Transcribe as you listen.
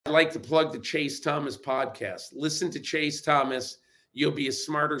like to plug the Chase Thomas podcast. Listen to Chase Thomas. You'll be a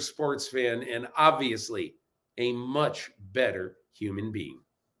smarter sports fan and obviously a much better human being.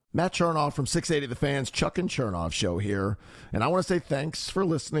 Matt Chernoff from 680 The Fans, Chuck and Chernoff Show here. And I want to say thanks for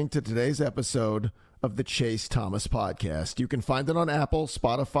listening to today's episode of the Chase Thomas Podcast. You can find it on Apple,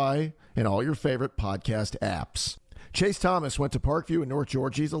 Spotify, and all your favorite podcast apps. Chase Thomas went to Parkview in North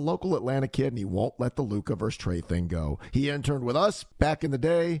Georgia. He's a local Atlanta kid, and he won't let the Luka versus Trey thing go. He interned with us back in the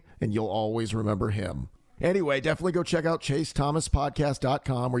day, and you'll always remember him. Anyway, definitely go check out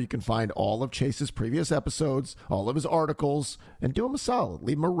ChaseThomasPodcast.com, where you can find all of Chase's previous episodes, all of his articles, and do him a solid.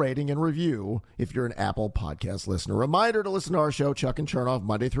 Leave him a rating and review if you're an Apple Podcast listener. Reminder to listen to our show, Chuck and Chernoff,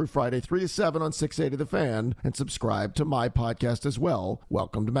 Monday through Friday, 3 to 7 on 680 The Fan, and subscribe to my podcast as well.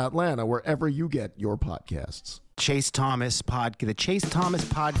 Welcome to Atlanta, wherever you get your podcasts. The Chase Thomas Podcast.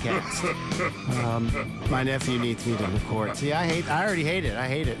 My nephew needs me to record. See, I already hate it. I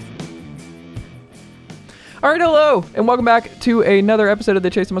hate it. All right, hello, and welcome back to another episode of the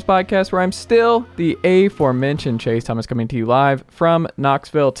Chase Thomas Podcast, where I'm still the aforementioned Chase Thomas, coming to you live from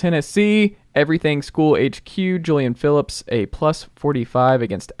Knoxville, Tennessee. Everything School HQ. Julian Phillips, a plus 45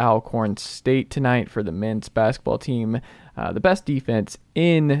 against Alcorn State tonight for the men's basketball team. The best defense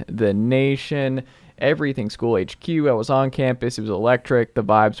in the nation. Everything School HQ. I was on campus. It was electric. The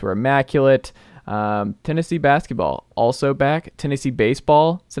vibes were immaculate. Tennessee basketball also back. Tennessee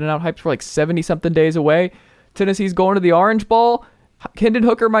baseball sending out hypes for like 70-something days away. Tennessee's going to the Orange Bowl. Hendon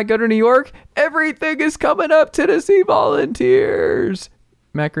Hooker might go to New York. Everything is coming up. Tennessee Volunteers.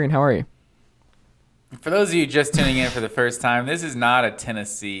 Matt Green, how are you? For those of you just tuning in for the first time, this is not a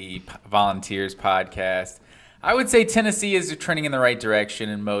Tennessee Volunteers podcast. I would say Tennessee is trending in the right direction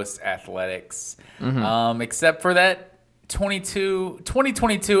in most athletics, except for that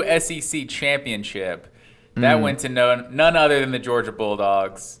 2022 SEC championship. That went to none other than the Georgia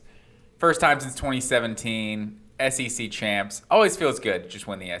Bulldogs. First time since 2017, SEC champs. Always feels good to just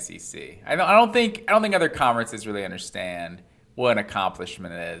win the SEC. I don't think other conferences really understand what an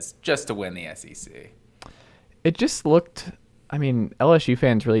accomplishment it is just to win the SEC. It just looked, LSU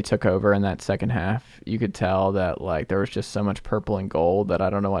fans really took over in that second half. You could tell that like there was just so much purple and gold that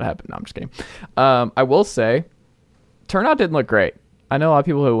I don't know what happened. No, I'm just kidding. I will say, turnout didn't look great. I know a lot of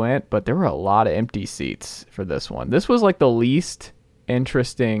people who went, but there were a lot of empty seats for this one. This was like the least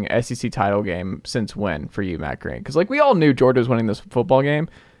interesting SEC title game since when for you, Matt Green? Because like we all knew Georgia was winning this football game,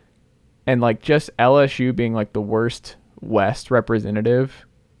 and like just LSU being like the worst West representative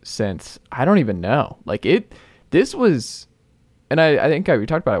since I don't even know. Like this was, and I think we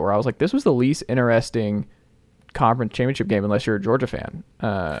talked about it where I was like, this was the least interesting conference championship game unless you're a Georgia fan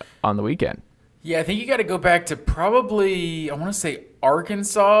on the weekend. Yeah, I think you got to go back to probably, I want to say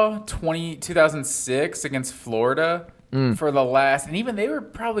Arkansas 2006 against Florida for the last, and even they were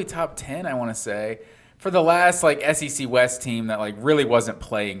probably top 10, I want to say, for the last like SEC West team that like really wasn't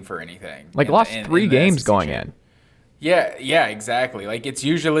playing for anything. Like lost 3 games going in. Yeah, exactly. Like it's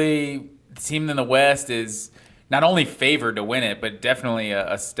usually the team in the West is not only favored to win it, but definitely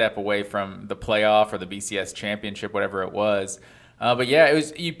a step away from the playoff or the BCS championship, whatever it was. But yeah, it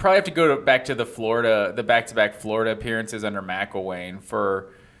was. You probably have to go back to the back-to-back Florida appearances under McElwain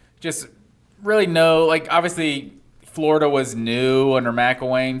for just really obviously Florida was new under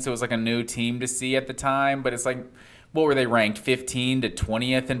McElwain, so it was like a new team to see at the time. But it's like, what were they ranked? 15 to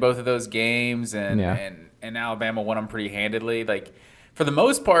 20th in both of those games, and Alabama won them pretty handedly. Like for the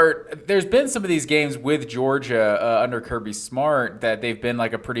most part, there's been some of these games with Georgia under Kirby Smart that they've been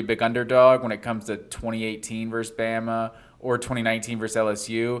like a pretty big underdog when it comes to 2018 versus Bama or 2019 versus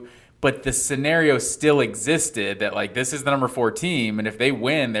LSU. But the scenario still existed that like this is the number 4 team, and if they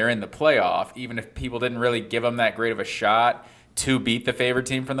win, they're in the playoff, even if people didn't really give them that great of a shot to beat the favorite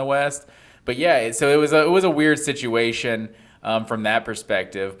team from the West. But yeah, so it was a weird situation from that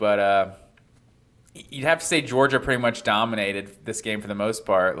perspective. But you'd have to say Georgia pretty much dominated this game for the most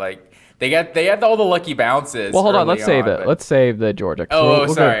part. Like they had all the lucky bounces. Well, hold on, let's save it. Let's save the Georgia. We'll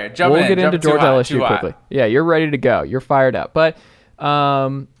get into Georgia LSU quickly. Yeah, you're ready to go. You're fired up. But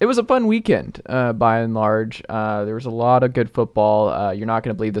it was a fun weekend by and large. There was a lot of good football. You're not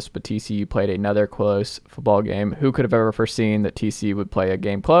going to believe this, but TCU played another close football game. Who could have ever foreseen that TCU would play a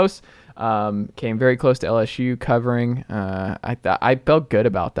game close? Came very close to LSU covering. I felt good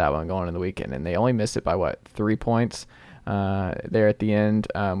about that one going into the weekend, and they only missed it by 3 points there at the end.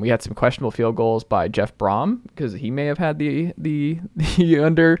 We had some questionable field goals by Jeff Brom because he may have had the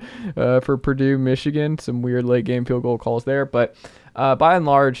under for Purdue, Michigan. Some weird late game field goal calls there, but by and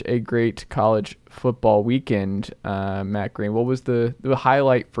large, a great college football weekend. Matt Green, what was the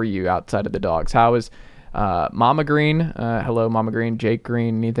highlight for you outside of the Dogs? How was Mama Green, hello, Mama Green. Jake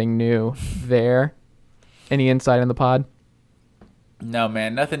Green, anything new there? Any insight in the pod? No,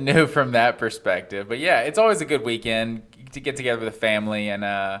 man, nothing new from that perspective. But yeah, it's always a good weekend to get together with the family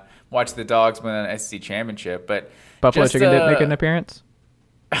and watch the Dogs win an SEC championship. But Buffalo Chicken didn't make an appearance?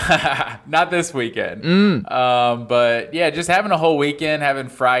 Not this weekend. But yeah, just having a whole weekend, having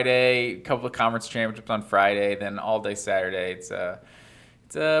Friday, a couple of conference championships on Friday, then all day Saturday. It's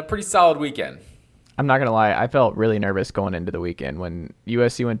a pretty solid weekend. I'm not going to lie. I felt really nervous going into the weekend when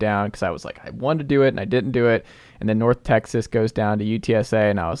USC went down because I was like, I wanted to do it and I didn't do it. And then North Texas goes down to UTSA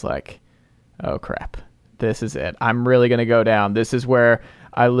and I was like, oh, crap. This is it. I'm really going to go down. This is where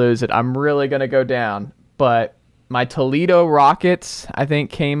I lose it. I'm really going to go down. But my Toledo Rockets, I think,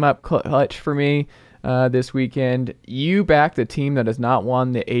 came up clutch for me this weekend. You backed the team that has not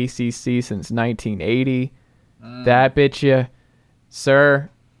won the ACC since 1980. That bitch you. Sir,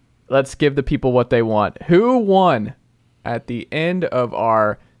 let's give the people what they want. Who won at the end of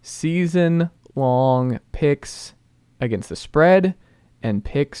our season-long picks against the spread and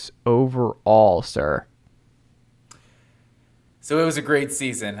picks overall, sir? So it was a great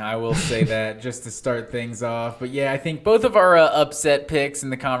season, I will say that, just to start things off. But yeah, I think both of our upset picks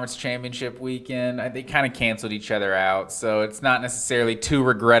in the conference championship weekend, they kind of canceled each other out. So it's not necessarily too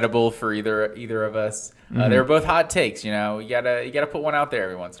regrettable for either of us. They were both hot takes, you know. You gotta put one out there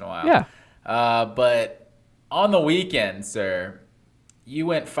every once in a while. Yeah. But on the weekend, sir, you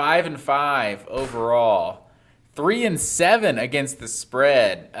went 5-5 overall, 3-7 against the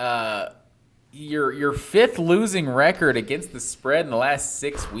spread. Your fifth losing record against the spread in the last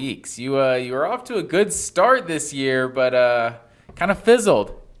 6 weeks. You were off to a good start this year, but kind of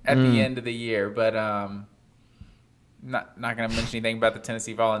fizzled at the end of the year. But not going to mention anything about the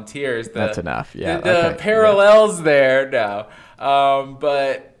Tennessee Volunteers. That's enough. Yeah. The parallels there, no.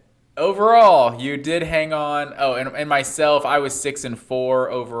 But overall, you did hang on. Oh, and myself, I was 6-4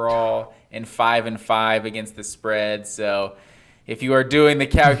 overall and 5-5 against the spread. So if you are doing the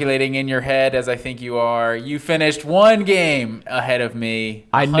calculating in your head, as I think you are, you finished one game ahead of me.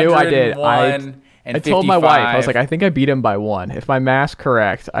 I knew I did. I told my wife, I was like, I think I beat him by one. If my math's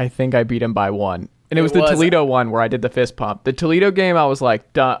correct, I think I beat him by one. And it was the Toledo one where I did the fist pump. The Toledo game, I was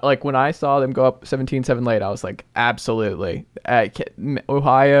like, duh. Like when I saw them go up 17-7 late, I was like, absolutely.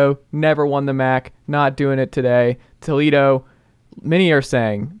 Ohio never won the MAC. Not doing it today. Toledo, many are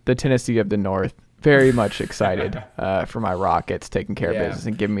saying the Tennessee of the North. Very much excited for my Rockets taking care of business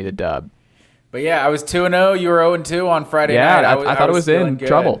and giving me the dub. But yeah, I was 2-0. You were 0-2 on Friday night. I thought it was in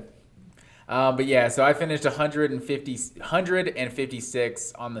trouble. But yeah, so I finished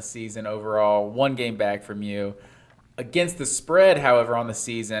 156 on the season overall, one game back from you. Against the spread, however, on the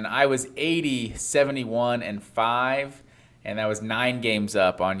season, I was 80, 71, and 5, and that was 9 games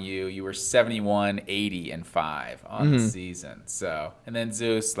up on you. You were 71, 80, and 5 on the season. So, and then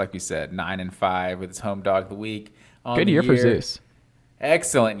Zeus, like we said, 9-5 with his home dog of the week. Good year for Zeus.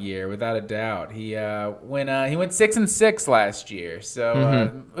 Excellent year, without a doubt. He went 6-6 last year,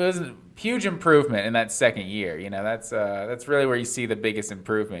 so it was a huge improvement in that second year. You know, that's really where you see the biggest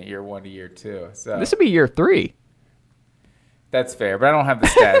improvement, year 1 to year 2. So this would be year 3. That's fair, but I don't have the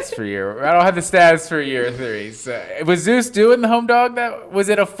stats for year. I don't have the stats for year 3. So was Zeus doing the home dog? Was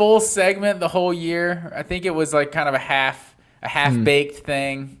it a full segment the whole year? I think it was like kind of a half baked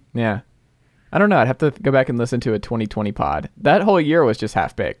thing. Yeah. I don't know. I'd have to go back and listen to a 2020 pod. That whole year was just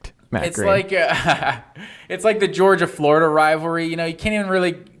half baked. It's like the Georgia-Florida rivalry. You know, you can't even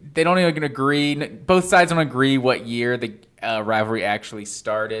really. They don't even agree. Both sides don't agree what year the rivalry actually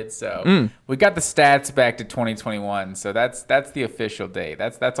started. So we got the stats back to 2021. So that's the official date.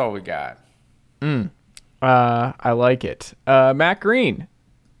 That's all we got. I like it. Matt Green.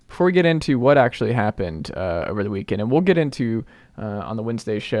 Before we get into what actually happened over the weekend, and we'll get into on the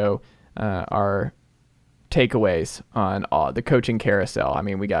Wednesday show. Our takeaways on the coaching carousel. I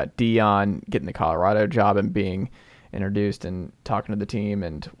mean, we got Dion getting the Colorado job and being introduced and talking to the team,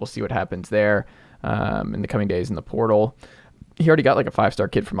 and we'll see what happens there in the coming days in the portal. He already got like a 5-star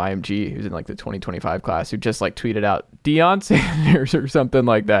kid from IMG who's in like the 2025 class who just like tweeted out Deion Sanders or something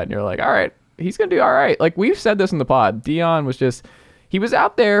like that. And you're like, all right, he's going to do all right. Like we've said this in the pod. Dion he was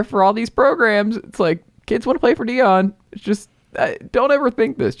out there for all these programs. It's like kids want to play for Dion. It's just, don't ever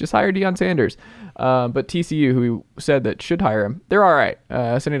think this. Just hire Deion Sanders. But TCU, who said that should hire him, they're all right.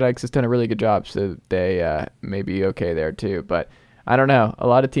 Sonny Dykes has done a really good job, so they may be okay there too. But I don't know. A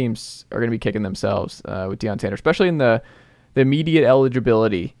lot of teams are going to be kicking themselves with Deion Sanders, especially in the immediate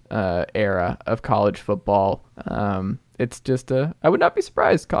eligibility era of college football. It's just I would not be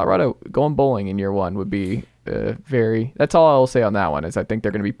surprised. Colorado going bowling in year 1 would be That's all I'll say on that one. Is I think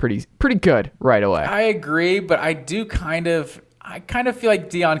they're going to be pretty good right away. I agree, but I kind of feel like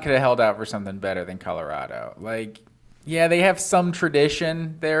Deion could have held out for something better than Colorado. Like, yeah, they have some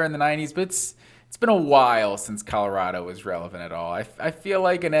tradition there in the 90s, but it's been a while since Colorado was relevant at all. I feel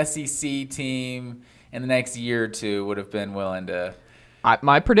like an SEC team in the next year or two would have been willing to.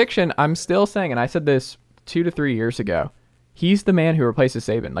 My prediction, I'm still saying, and I said this 2 to 3 years ago, he's the man who replaces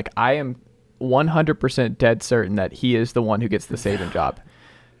Saban. Like, I am 100% dead certain that he is the one who gets the Saban job.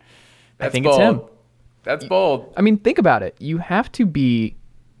 I think bold. It's him. That's bold. I mean, think about it. You have to be,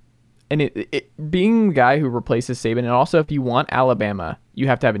 and being the guy who replaces Saban, and also if you want Alabama, you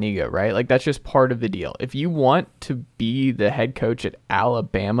have to have an ego, right? Like, that's just part of the deal. If you want to be the head coach at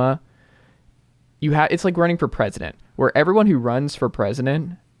Alabama, it's like running for president, where everyone who runs for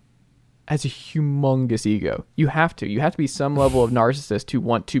president has a humongous ego. You have to be some level of narcissist to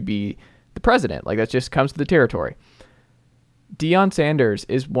want to be the president. Like, that just comes to the territory. Deion Sanders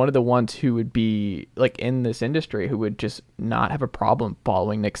is one of the ones who would be like in this industry who would just not have a problem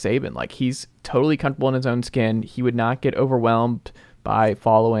following Nick Saban. Like, he's totally comfortable in his own skin. He would not get overwhelmed by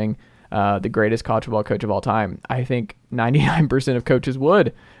following the greatest college football coach of all time. I think 99% of coaches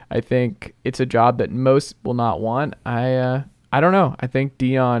would. I think it's a job that most will not want. I don't know. I think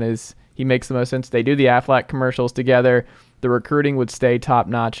Deion he makes the most sense. They do the Aflac commercials together. The recruiting would stay top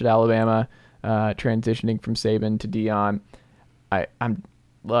notch at Alabama, transitioning from Saban to Deion. I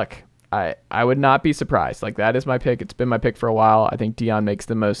would not be surprised. Like, that is my pick. It's been my pick for a while. I think Deion makes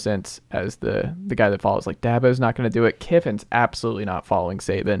the most sense as the guy that follows. Like, Dabo's not going to do it. Kiffin's absolutely not following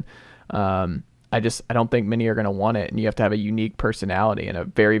Saban. I don't think many are going to want it, and you have to have a unique personality and a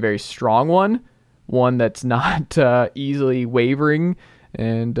very, very strong one that's not easily wavering.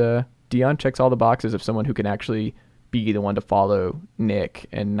 And Deion checks all the boxes of someone who can actually be the one to follow Nick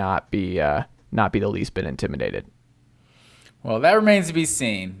and not be the least bit intimidated. Well, that remains to be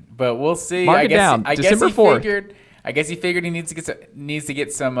seen, but we'll see. Mark it down. December 4th. I guess he figured he needs to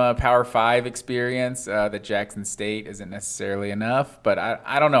get some Power 5 experience. That Jackson State isn't necessarily enough, but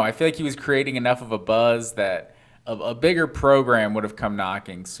I don't know. I feel like he was creating enough of a buzz that a bigger program would have come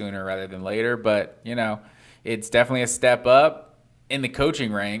knocking sooner rather than later. But, it's definitely a step up in the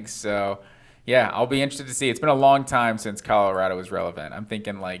coaching ranks. So, yeah, I'll be interested to see. It's been a long time since Colorado was relevant. I'm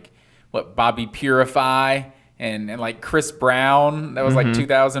thinking Bobby Purify and like Chris Brown. That was like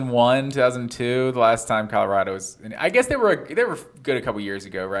 2001, 2002, the last time Colorado was. I guess they were good a couple years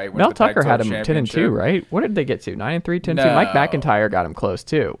ago, right? Mel Tucker had them 10-2, right? What did they get to? 9-3, 10-2. No. Mike McIntyre got him close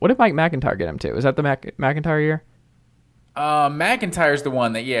too. What did Mike McIntyre get him to? Was that the McIntyre year? McIntyre's the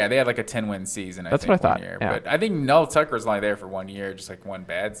one that they had like a 10-win season. That's what I thought. One year. Yeah. But I think Mel Tucker's only there for 1 year, just like one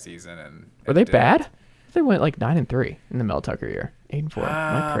bad season. And were they bad? They went like 9-3 in the Mel Tucker year. 8-4.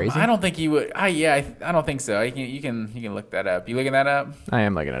 Am I crazy? I don't think he would. I don't think so. You can look that up. You looking that up? I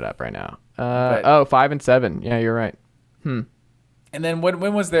am looking it up right now. 5-7. Yeah, you're right. And then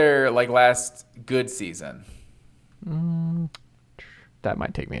when was their last good season? That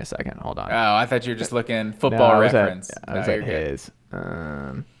might take me a second. Hold on. Oh, I thought you were just looking Football Reference. I was at his.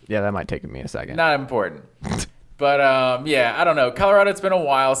 Yeah, that might take me a second. Not important. But, I don't know. Colorado, it's been a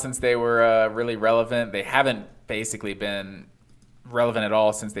while since they were really relevant. They haven't basically been relevant at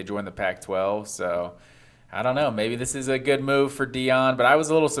all since they joined the Pac-12. So, I don't know. Maybe this is a good move for Deion, but I was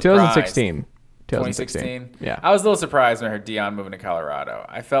a little surprised. 2016. Yeah. I was a little surprised when I heard Deion moving to Colorado.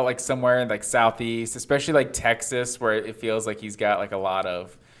 I felt like somewhere in Southeast, especially Texas, where it feels like he's got a lot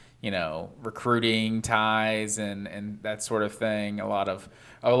of, recruiting ties and that sort of thing. A lot of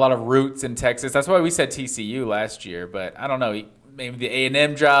roots in Texas. That's why we said TCU last year, but I don't know. Maybe the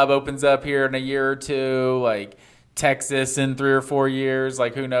A&M job opens up here in a year or two, Texas in 3 or 4 years.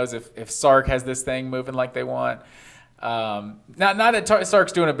 Who knows if Sark has this thing moving like they want. Not that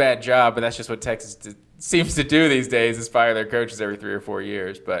Sark's doing a bad job, but that's just what Texas seems to do these days, is fire their coaches every 3 or 4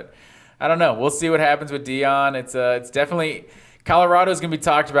 years. But I don't know. We'll see what happens with Deion. It's definitely Colorado's going to be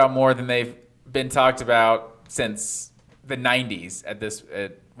talked about more than they've been talked about since the 90s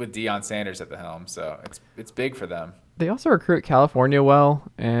with Deion Sanders at the helm. So it's big for them. They also recruit California well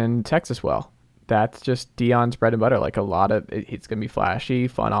and Texas well. That's just Deion's bread and butter. It's going to be flashy,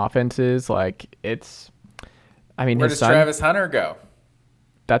 fun offenses. Where does Travis Hunter go?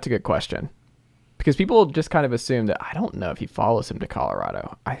 That's a good question. Because people just kind of assume that, I don't know if he follows him to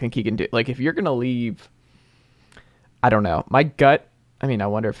Colorado. I think he can do, if you're going to leave, I don't know. My gut, I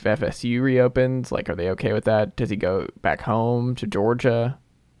wonder if FSU reopens. Are they okay with that? Does he go back home to Georgia?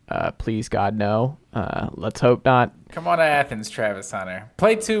 Please, God, no. Let's hope not. Come on to Athens, Travis Hunter.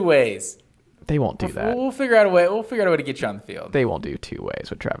 Play 2 ways. They won't do that. We'll figure out a way. We'll figure out a way to get you on the field. They won't do 2 ways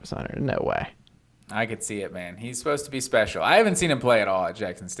with Travis Hunter. No way. I could see it, man. He's supposed to be special. I haven't seen him play at all at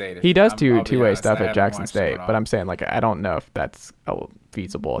Jackson State. He does I'll be two-way honest, stuff I at haven't Jackson watched him State, at but all. I'm saying, like, I don't know if that's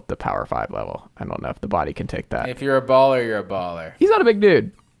feasible at the Power 5 level. I don't know if the body can take that. If you're a baller, you're a baller. He's not a big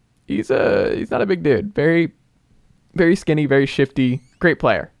dude. He's not a big dude. Very, very skinny, very shifty. Great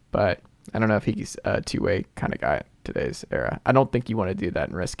player, but I don't know if he's a two-way kind of guy in today's era. I don't think you want to do that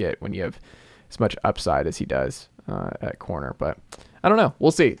and risk it when you have as much upside as he does at corner, but I don't know.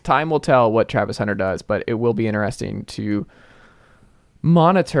 We'll see. Time will tell what Travis Hunter does, but it will be interesting to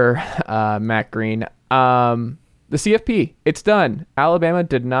monitor Matt Green. The CFP, it's done. Alabama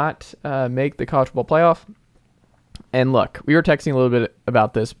did not make the college football playoff. And look, we were texting a little bit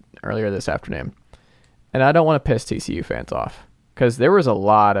about this earlier this afternoon, and I don't want to piss TCU fans off because there was a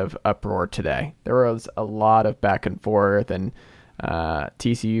lot of uproar today. There was a lot of back and forth, and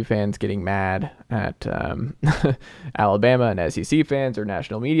TCU fans getting mad at Alabama and SEC fans or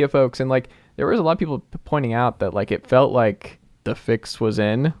national media folks. And like, there was a lot of people pointing out that like, it felt like the fix was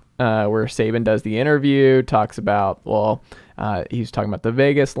in, where Saban does the interview, talks about, he's talking about the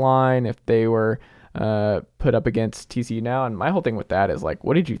Vegas line, if they were put up against TCU now. And my whole thing with that is like,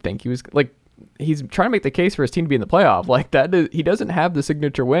 what did you think he was like? He's trying to make the case for his team to be in the playoff. Like that, he doesn't have the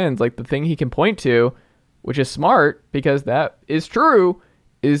signature wins. Like the thing he can point to, which is smart because that is true,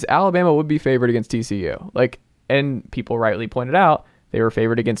 is Alabama would be favored against TCU. Like, and people rightly pointed out they were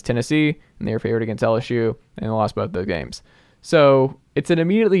favored against Tennessee and they were favored against LSU and they lost both those games. So it's an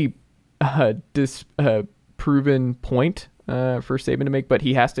immediately disproven point for Saban to make, but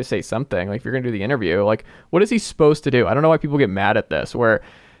he has to say something. Like if you're going to do the interview, like what is he supposed to do? I don't know why people get mad at this, where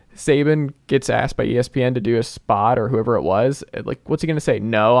Saban gets asked by ESPN to do a spot or whoever it was. Like, what's he going to say?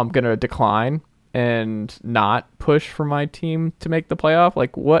 No, I'm going to decline and not push for my team to make the playoff.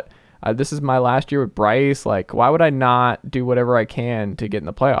 Like what? This is my last year with Bryce. Like, why would I not do whatever I can to get in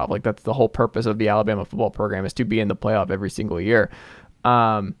the playoff? Like that's the whole purpose of the Alabama football program, is to be in the playoff every single year.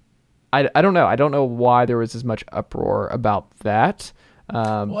 I don't know. I don't know why there was as much uproar about that.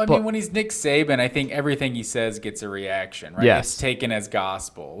 Mean, when he's Nick Saban, I think everything he says gets a reaction, right? Yes. It's taken as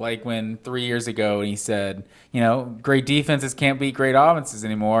gospel. Like when 3 years ago he said, great defenses can't beat great offenses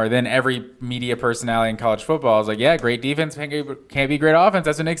anymore. Then every media personality in college football is like, yeah, great defense can't be great offense.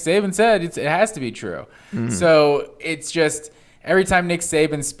 That's what Nick Saban said. It has to be true. Mm-hmm. So it's just every time Nick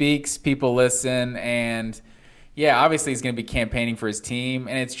Saban speaks, people listen. And yeah, obviously he's going to be campaigning for his team.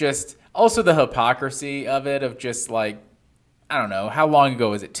 And it's just also the hypocrisy of it, of just like, I don't know, how long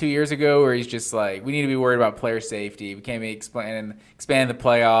ago was it? 2 years ago, where he's just like, we need to be worried about player safety. We can't be expand the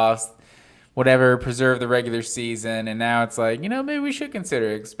playoffs, whatever, preserve the regular season. And now it's like, maybe we should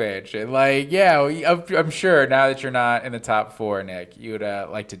consider expansion. Like, yeah, I'm sure now that you're not in the top four, Nick, you would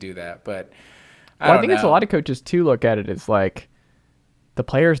like to do that. But I think it's a lot of coaches too look at it as like the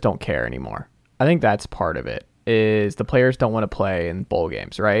players don't care anymore. I think that's part of it, is the players don't want to play in bowl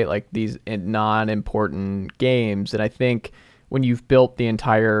games, right? Like these non-important games. And I think when you've built the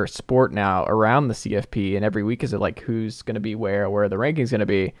entire sport now around the CFP, and every week is it like who's going to be where the ranking's going to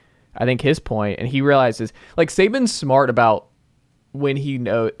be, I think his point, and he realizes, like, Saban's smart about when he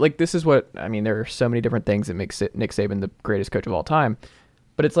knows, like, this is what, I mean, there are so many different things that makes Nick Saban the greatest coach of all time,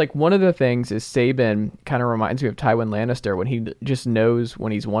 but it's like one of the things is Saban kind of reminds me of Tywin Lannister, when he just knows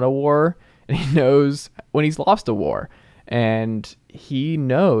when he's won a war and he knows when he's lost a war, and he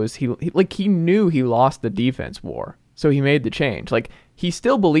knows he knew he lost the defense war. So he made the change. Like, he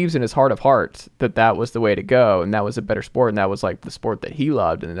still believes in his heart of hearts that that was the way to go, and that was a better sport, and that was like the sport that he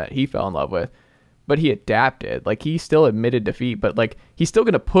loved and that he fell in love with. But he adapted. Like, he still admitted defeat, but like, he's still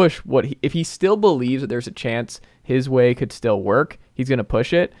going to push if he still believes that there's a chance his way could still work, he's going to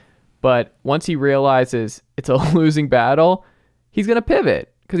push it. But once he realizes it's a losing battle, he's going to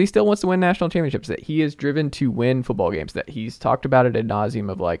pivot, because he still wants to win national championships, that he is driven to win football games, that he's talked about it ad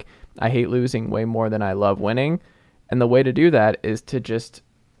nauseum of like, I hate losing way more than I love winning. And the way to do that is to just,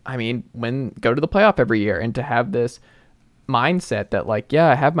 go to the playoff every year, and to have this mindset that like, yeah,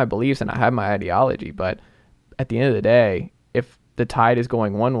 I have my beliefs and I have my ideology, but at the end of the day, if the tide is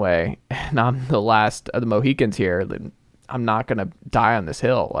going one way and I'm the last of the Mohicans here, then I'm not going to die on this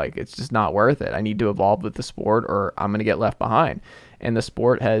hill. Like, it's just not worth it. I need to evolve with the sport, or I'm going to get left behind. And the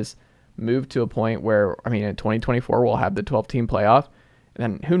sport has moved to a point where, in 2024, we'll have the 12-team playoff.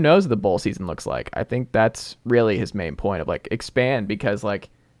 And who knows what the bowl season looks like. I think that's really his main point of like, expand, because like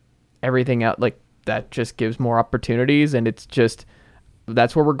everything out, like that just gives more opportunities, and it's just,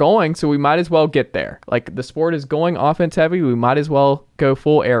 that's where we're going. So we might as well get there. Like, the sport is going offense heavy. We might as well go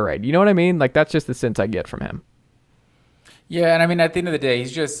full air raid. You know what I mean? Like, that's just the sense I get from him. Yeah. And at the end of the day,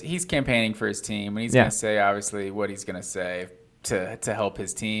 he's campaigning for his team, and he's going to say obviously what he's going to say to help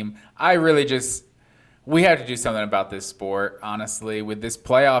his team. I really just, we have to do something about this sport, honestly. With this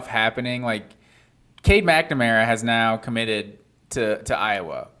playoff happening, like Cade McNamara has now committed to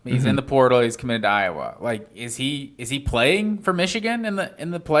Iowa. He's in the portal. He's committed to Iowa. Like, is he playing for Michigan in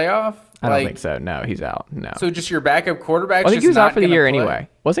the playoff? I don't think so. No, he's out. No. So just your backup quarterback? I think he was out for the year anyway.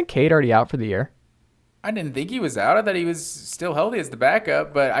 Wasn't Cade already out for the year? I didn't think he was out. I thought he was still healthy as the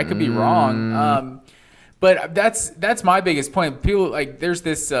backup, but I could be wrong. But that's my biggest point. People like there's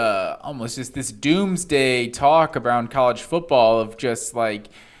this almost just this doomsday talk around college football of just like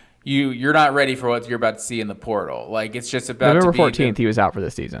you're not ready for what you're about to see in the portal. Like it's just about November 14th. He was out for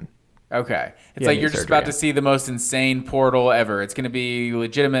this season. Okay, it's like you're just about to see the most insane portal ever. It's going to be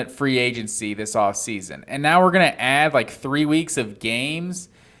legitimate free agency this off season, and now we're going to add like 3 weeks of games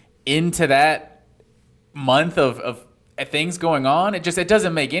into that month of things going on. It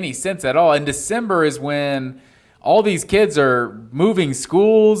doesn't make any sense at all. And December is when all these kids are moving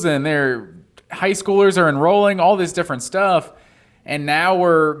schools and their high schoolers are enrolling, all this different stuff. And now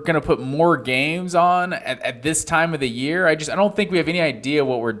we're going to put more games on at this time of the year. I don't think we have any idea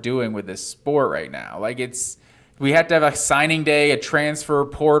what we're doing with this sport right now. Like we have to have a signing day, a transfer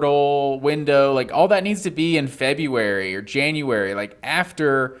portal window, like all that needs to be in February or January, like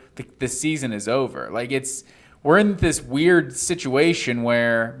after the season is over. Like we're in this weird situation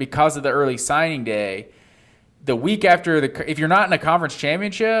where because of the early signing day, the week after if you're not in a conference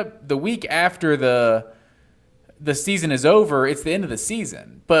championship, the week after the season is over, it's the end of the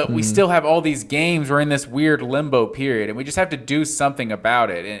season. But we still have all these games. We're in this weird limbo period, and we just have to do something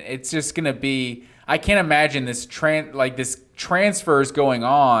about it. And it's just going to be, I can't imagine this transfers going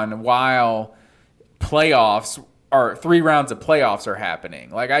on while playoffs or 3 rounds of playoffs are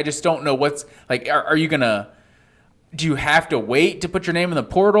happening. Like, I just don't know what's like, are you going to, do you have to wait to put your name in the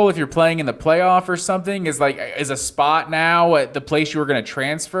portal if you're playing in the playoff or something? Is a spot now at the place you were going to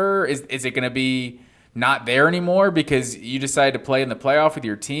transfer? Is it going to be not there anymore because you decided to play in the playoff with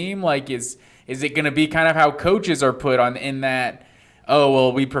your team? Like, is it going to be kind of how coaches are put on in that, oh,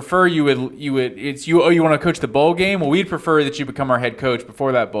 well, we prefer you want to coach the bowl game? Well, we'd prefer that you become our head coach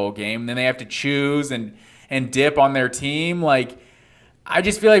before that bowl game. And then they have to choose and dip on their team. Like, I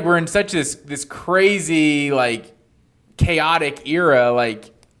just feel like we're in such this crazy, like, chaotic era.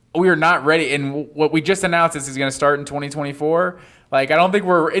 Like, we are not ready. And what we just announced is going to start in 2024. Like, I don't think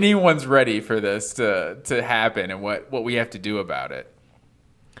anyone's ready for this to happen and what we have to do about it.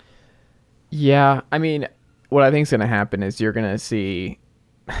 Yeah, I mean, what I think is going to happen is you're going to see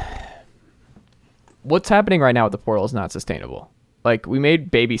what's happening right now with the portal is not sustainable. Like, we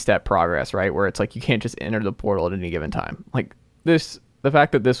made baby step progress, right? Where it's like you can't just enter the portal at any given time. Like, the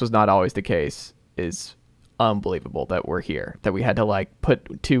fact that this was not always the case is unbelievable that we're here, that we had to like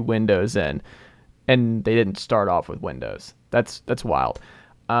put 2 windows in and they didn't start off with windows. That's wild.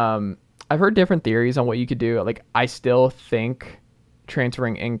 I've heard different theories on what you could do. Like, I still think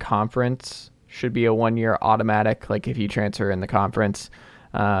transferring in conference should be a 1-year automatic. Like, if you transfer in the conference,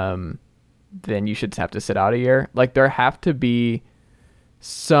 then you should have to sit out a year. Like, there have to be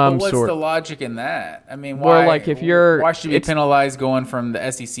some but what's sort. the logic in that? I mean, why? Like, if you're, why should you be penalized going from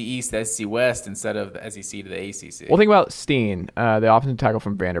the SEC East to SEC West instead of the SEC to the ACC? Well, think about Steen, the offensive tackle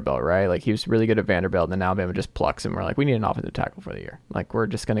from Vanderbilt, right? Like, he was really good at Vanderbilt, and then Alabama just plucks him. We're like, we need an offensive tackle for the year. Like, we're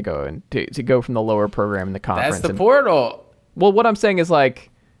just gonna go and to go from the lower program in the conference. That's the portal. Well, what I'm saying is, like,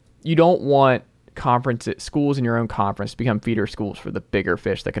 you don't want schools in your own conference to become feeder schools for the bigger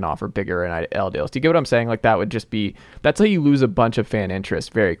fish that can offer bigger NIL deals. Do you get what I'm saying? Like, that would just be, that's how you lose a bunch of fan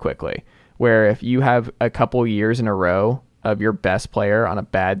interest very quickly. Where if you have a couple years in a row of your best player on a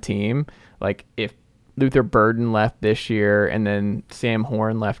bad team, like if Luther Burden left this year and then Sam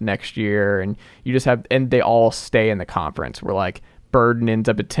Horn left next year, and you just have, and they all stay in the conference, where like Burden ends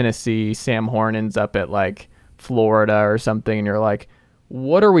up at Tennessee, Sam Horn ends up at like Florida or something, and you're like,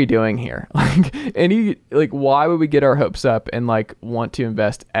 what are we doing here? Like, why would we get our hopes up and like want to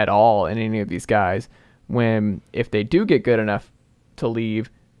invest at all in any of these guys when if they do get good enough to leave,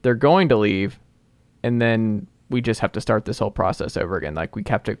 they're going to leave, and then we just have to start this whole process over again. Like, we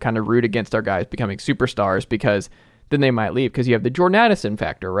have to kind of root against our guys becoming superstars because then they might leave, because you have the Jordan Addison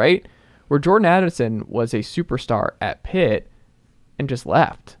factor, right? Where Jordan Addison was a superstar at Pitt and just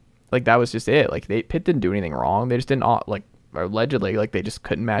left. Like, that was just it. Like, Pitt didn't do anything wrong. They just didn't, like, allegedly, like, they just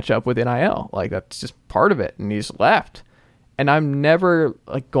couldn't match up with NIL. Like, that's just part of it, and he just left. And I'm never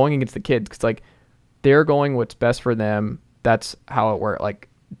like going against the kids, because like they're going what's best for them. That's how it works. Like,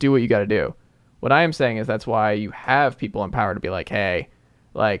 do what you got to do. What I am saying is that's why you have people in power to be like, hey,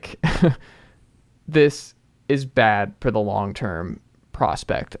 like this is bad for the long-term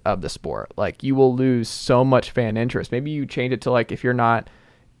prospect of the sport. Like, you will lose so much fan interest. Maybe you change it to like, if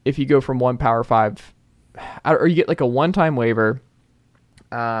you go from one Power 5 or you get like a one-time waiver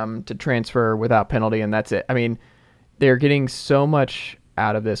to transfer without penalty, and that's it. I mean, they're getting so much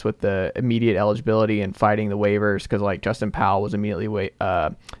out of this with the immediate eligibility and fighting the waivers, because like Justin Powell was immediately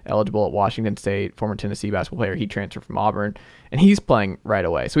eligible at Washington State, former Tennessee basketball player. He transferred from Auburn, and he's playing right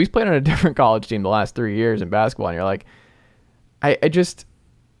away. So he's played on a different college team the last 3 years in basketball, and you're like,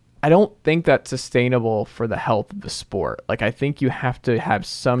 I don't think that's sustainable for the health of the sport. Like, I think you have to have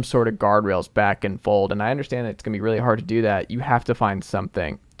some sort of guardrails back and fold, and I understand that it's going to be really hard to do that. You have to find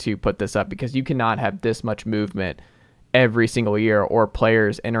something to put this up, because you cannot have this much movement every single year, or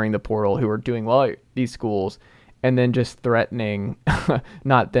players entering the portal who are doing well at these schools and then just threatening,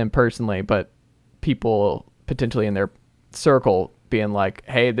 not them personally, but people potentially in their circle being like,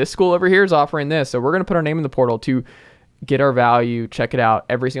 hey, this school over here is offering this, so we're going to put our name in the portal to get our value, check it out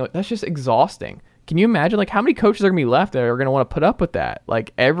every single. That's just exhausting. Can you imagine like how many coaches are going to be left that are going to want to put up with that?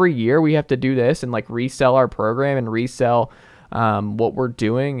 Like every year we have to do this and like resell our program and resell what we're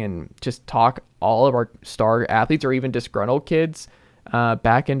doing, and just talk all of our star athletes or even disgruntled kids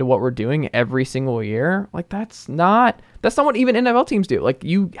back into what we're doing every single year. Like that's not what even NFL teams do. Like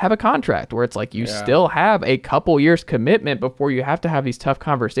you have a contract where it's like you still have a couple years commitment before you have to have these tough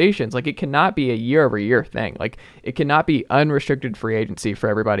conversations. Like it cannot be a year over year thing. Like it cannot be unrestricted free agency for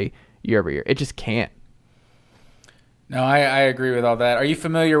everybody year over year. It just can't. No, I agree with all that. Are you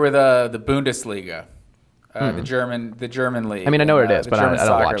familiar with the Bundesliga? The German league. I mean, I know what it is, but I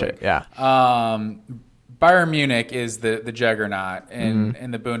don't watch it. Yeah. Bayern Munich is the juggernaut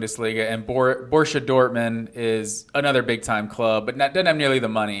in the Bundesliga, and Borussia Dortmund is another big time club, but doesn't have nearly the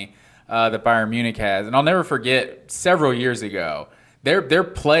money that Bayern Munich has. And I'll never forget, several years ago, they're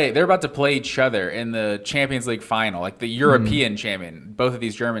about to play each other in the Champions League final, like the European champion, both of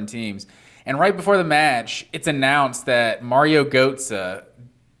these German teams. And right before the match, it's announced that Mario Götze,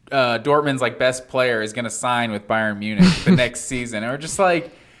 Dortmund's like best player, is going to sign with Bayern Munich the next season. And we're just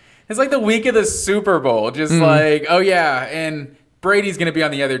like, it's like the week of the Super Bowl, just like, oh yeah, and Brady's going to be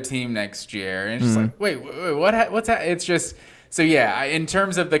on the other team next year. And it's just like, wait, what's that? It's just, so yeah, in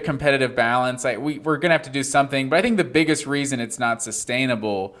terms of the competitive balance, we're going to have to do something. But I think the biggest reason it's not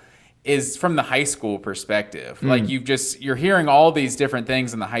sustainable is from the high school perspective. Like you're hearing all these different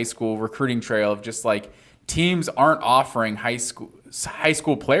things in the high school recruiting trail of just like teams aren't offering high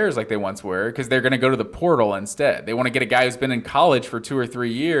school players like they once were, because they're going to go to the portal instead. They want to get a guy who's been in college for 2 or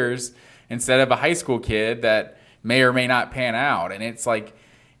 3 years instead of a high school kid that may or may not pan out. And it's like,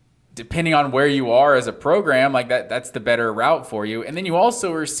 depending on where you are as a program, like that's the better route for you. And then you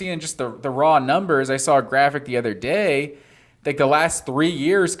also are seeing just the raw numbers. I saw a graphic the other day, like the last 3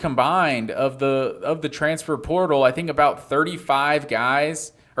 years combined of the transfer portal, I think about 35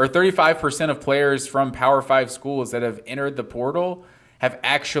 guys or 35% of players from Power 5 schools that have entered the portal have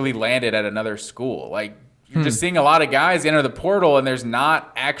actually landed at another school. Like you're just seeing a lot of guys enter the portal and there's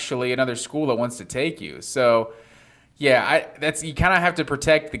not actually another school that wants to take you. So yeah, you kind of have to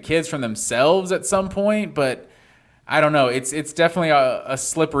protect the kids from themselves at some point, but I don't know. It's definitely a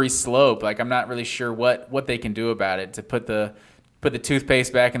slippery slope. Like I'm not really sure what they can do about it to put the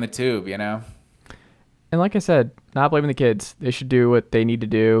toothpaste back in the tube, you know? And like I said, not blaming the kids. They should do what they need to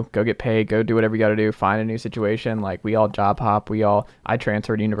do. Go get paid. Go do whatever you got to do. Find a new situation. Like we all job hop. I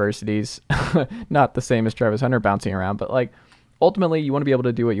transferred universities. Not the same as Travis Hunter bouncing around, but like ultimately you want to be able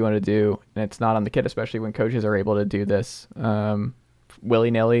to do what you want to do. And it's not on the kid, especially when coaches are able to do this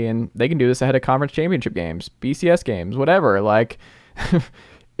willy-nilly, and they can do this ahead of conference championship games, BCS games, whatever. Like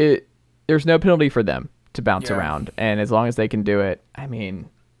there's no penalty for them to bounce around. And as long as they can do it, I mean,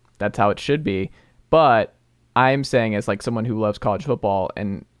 that's how it should be. But I'm saying, as like someone who loves college football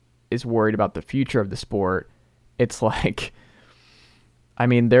and is worried about the future of the sport, it's like, I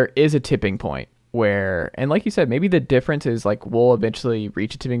mean, there is a tipping point where, and like you said, maybe the difference is like we'll eventually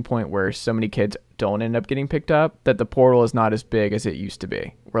reach a tipping point where so many kids don't end up getting picked up that the portal is not as big as it used to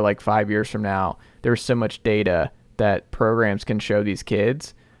be. Where like 5 years from now, there's so much data that programs can show these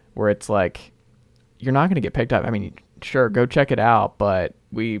kids where it's like, you're not going to get picked up. I mean, sure, go check it out, but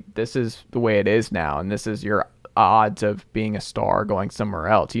this is the way it is now, and this is your odds of being a star going somewhere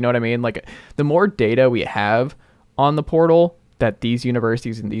else. You know what I mean? Like the more data we have on the portal that these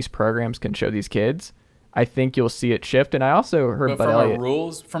universities and these programs can show these kids, I think you'll see it shift. And I also heard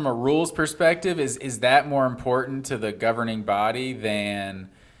from a rules perspective, is that more important to the governing body than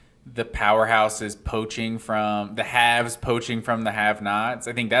the powerhouses poaching from the haves, poaching from the have-nots?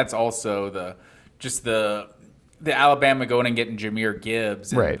 I think that's also the Alabama going and getting Jahmyr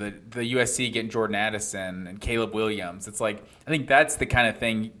Gibbs, and right, the USC getting Jordan Addison and Caleb Williams. It's like, I think that's the kind of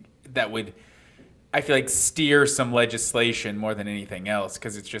thing that would, I feel like, steer some legislation more than anything else,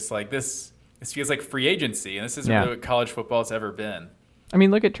 because it's just like this This feels like free agency, and this isn't really what college football's ever been. I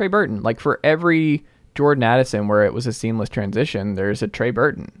mean, look at Trey Burton. Like, for every Jordan Addison where it was a seamless transition, there's a Trey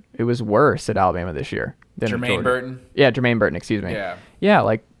Burton. It was worse at Alabama this year than Jermaine Burton? Yeah, Jermaine Burton, excuse me. Yeah. Yeah,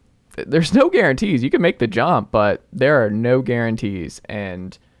 like, there's no guarantees. You can make the jump, but there are no guarantees.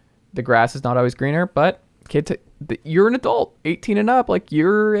 And the grass is not always greener, but kids, you're an adult, 18 and up. Like,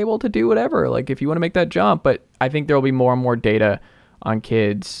 you're able to do whatever, like, if you want to make that jump. But I think there will be more and more data on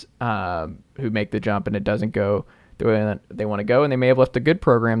kids who make the jump and it doesn't go the way that they want to go. And they may have left a good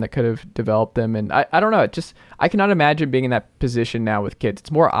program that could have developed them. And I don't know. I cannot imagine being in that position now with kids.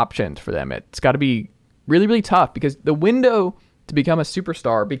 It's more options for them. It's got to be really, really tough because the window to become a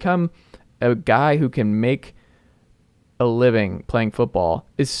superstar, become a guy who can make a living playing football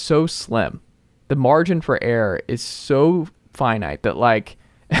is so slim. The margin for error is so finite that, like,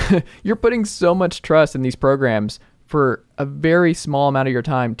 you're putting so much trust in these programs for a very small amount of your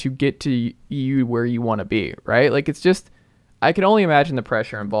time to get to you where you want to be, right? Like, it's just, I can only imagine the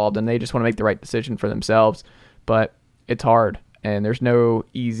pressure involved, and they just want to make the right decision for themselves, but it's hard, and there's no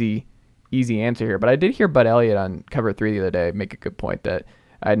easy answer here. But I did hear Bud Elliott on Cover 3 the other day make a good point that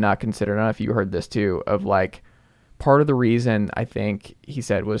I had not considered. I don't know if you heard this too, of like, part of the reason I think he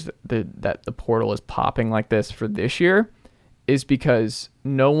said was that the portal is popping like this for this year is because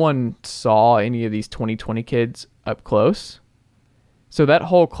no one saw any of these 2020 kids up close. So that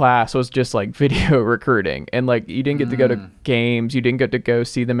whole class was just like video recruiting, and like, you didn't get to go to games, you didn't get to go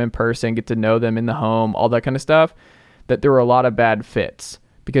see them in person, get to know them in the home, all that kind of stuff. That there were a lot of bad fits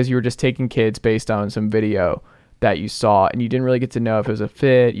because you were just taking kids based on some video that you saw, and you didn't really get to know if it was a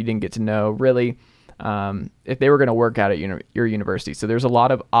fit. You didn't get to know really if they were going to work out at your university. So there's a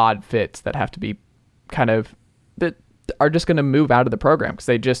lot of odd fits that have to be kind of, that are just going to move out of the program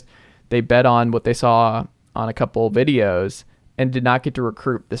because they bet on what they saw on a couple videos and did not get to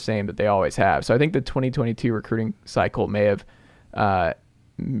recruit the same that they always have. So I think the 2022 recruiting cycle may have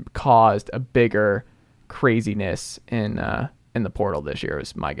caused a bigger craziness in the portal this year,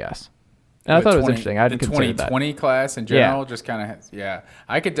 is my guess. And I thought it was interesting. I hadn't considered that. The 2020 class in general, just kind of,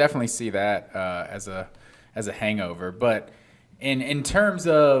 I could definitely see that as a hangover. But in terms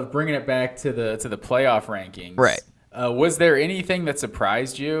of bringing it back to the playoff rankings, right? Was there anything that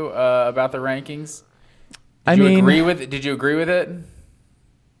surprised you about the rankings? Did you agree with it?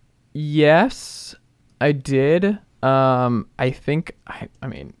 Yes, I did. I think, I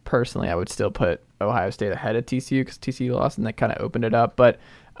mean, personally, I would still put Ohio State ahead of TCU because TCU lost and that kind of opened it up. But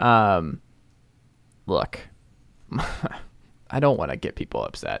look, I don't want to get people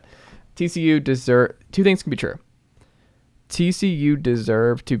upset. TCU two things can be true. TCU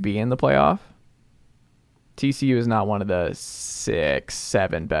deserved to be in the playoff. TCU is not one of the 6,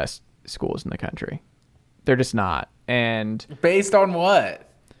 7 best schools in the country. They're just not. And based on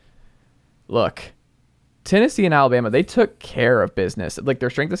what? Look, Tennessee and Alabama, they took care of business. Like, their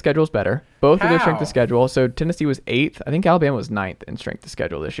strength of schedule is better. Both of their strength of schedule. So Tennessee was 8th. I think Alabama was 9th in strength of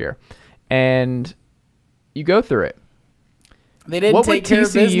schedule this year. And you go through it. They didn't take care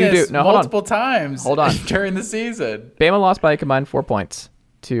of business multiple times during the season. Bama lost by a combined 4 points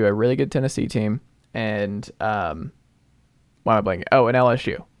to a really good Tennessee team. And why am I blanking? Oh, and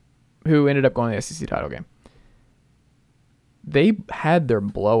LSU, who ended up going to the SEC title game. They had their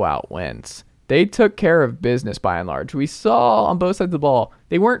blowout wins. They took care of business by and large. We saw on both sides of the ball,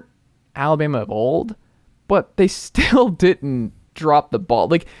 they weren't Alabama of old, but they still didn't drop the ball.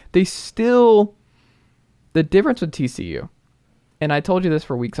 Like, the difference with TCU, and I told you this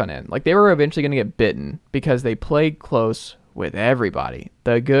for weeks on end, like, they were eventually going to get bitten because they played close with everybody.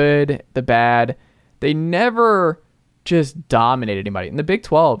 The good, the bad. They never just dominated anybody. And the Big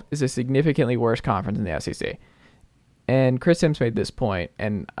 12 is a significantly worse conference than the SEC. And Chris Sims made this point,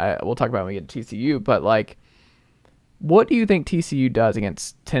 and we'll talk about it when we get to TCU, but, like, what do you think TCU does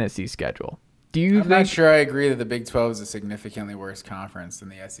against Tennessee's schedule? I'm not sure I agree that the Big 12 is a significantly worse conference than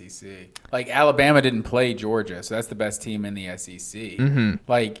the SEC. Like, Alabama didn't play Georgia, so that's the best team in the SEC. Mm-hmm.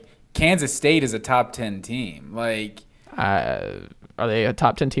 Like, Kansas State is a top 10 team. Like, are they a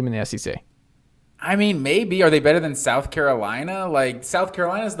top 10 team in the SEC? I mean, maybe. Are they better than South Carolina? Like, South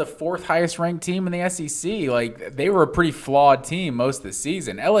Carolina is the 4th highest ranked team in the SEC. Like, they were a pretty flawed team most of the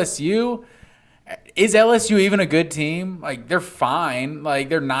season. Is LSU even a good team? Like, they're fine. Like,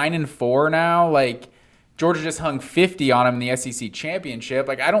 they're 9-4 now. Like, Georgia just hung 50 on them in the SEC championship.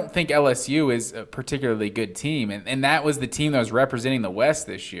 Like, I don't think LSU is a particularly good team. And that was the team that was representing the West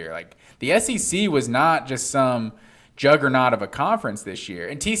this year. Like, the SEC was not just some juggernaut of a conference this year.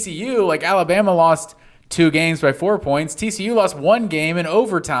 And TCU, like, Alabama lost 2 games by 4 points. TCU lost 1 game in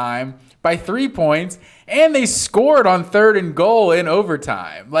overtime by 3 points, and they scored on 3rd and goal in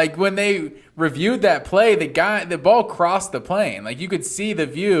overtime. Like, when they reviewed that play, the ball crossed the plane. Like, you could see the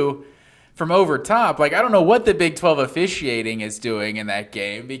view from over top. Like, I don't know what the Big 12 officiating is doing in that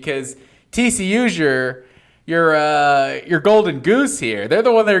game, because TCU's your golden goose here. They're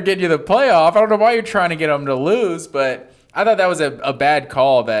the one that are getting you the playoff. I don't know why you're trying to get them to lose, but I thought that was a bad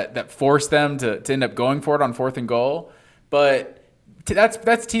call that forced them to end up going for it on 4th and goal. But that's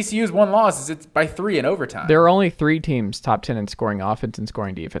TCU's one loss. It's by 3 in overtime. There are only 3 teams top 10 in scoring offense and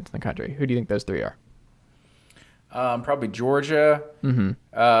scoring defense in the country. Who do you think those 3 are? Probably Georgia,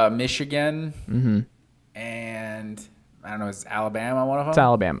 Michigan, and I don't know, is Alabama one of them? It's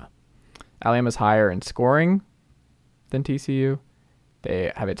Alabama. Alabama's higher in scoring than TCU.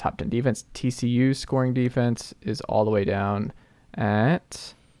 They have a top 10 defense. TCU's scoring defense is all the way down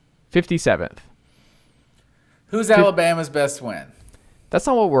at 57th. Who's Alabama's best win? That's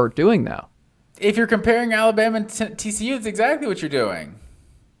not what we're doing, though. If you're comparing Alabama and TCU, it's exactly what you're doing.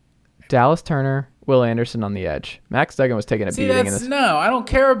 Dallas Turner, Will Anderson on the edge. Max Duggan was taking a beating in this. No, I don't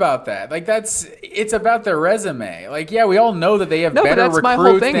care about that. Like, it's about their resume. Like, yeah, we all know that they have better recruits. But that's my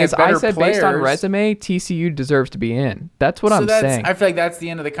whole thing. Is I said players. Based on resume, TCU deserves to be in. That's what I'm saying. I feel like that's the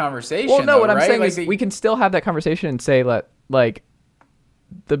end of the conversation. Well, no, though, what I'm right? saying like is we can still have that conversation and say like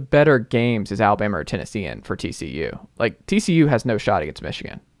the better games is Alabama or Tennessee in for TCU. Like, TCU has no shot against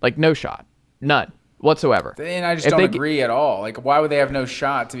Michigan. Like, no shot. None. Whatsoever. And I just don't agree at all. Like, why would they have no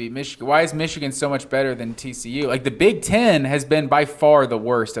shot to beat Michigan? Why is Michigan so much better than TCU? Like, the Big Ten has been by far the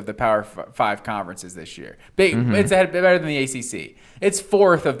worst of the Power 5 conferences this year. It's better than the ACC. It's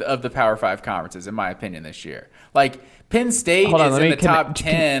 4th of the Power 5 conferences, in my opinion, this year. Like, Penn State is in the top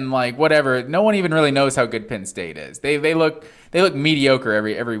 10, like, whatever. No one even really knows how good Penn State is. They look mediocre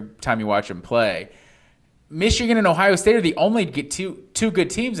every time you watch them play. Michigan and Ohio State are the only two good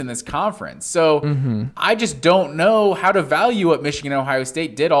teams in this conference. So I just don't know how to value what Michigan and Ohio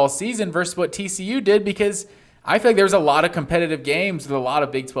State did all season versus what TCU did, because I feel like there's a lot of competitive games with a lot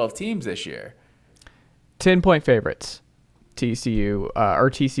of Big 12 teams this year. 10-point favorites. TCU are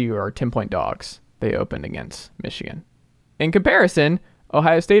 10-point dogs. They opened against Michigan. In comparison,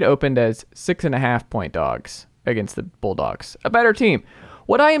 Ohio State opened as 6.5-point dogs against the Bulldogs. A better team.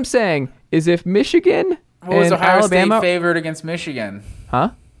 What I am saying is if Michigan... What was Ohio Alabama, State favored against Michigan?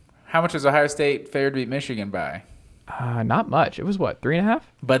 Huh? How much was Ohio State favored to beat Michigan by? Not much. It was what, 3.5?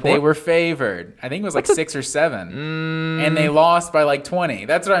 But 4? They were favored. I think it was like 6 or 7, and they lost by like 20.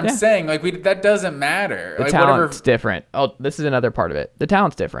 That's what I'm saying. Like, that doesn't matter. The talent's different. Oh, this is another part of it. The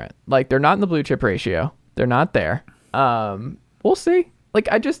talent's different. Like, they're not in the blue chip ratio. They're not there. We'll see. Like,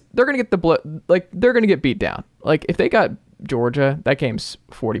 they're gonna get they're gonna get beat down. Like, if they got Georgia, that game's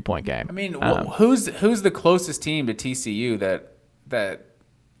 40-point game. I mean, who's the closest team to TCU that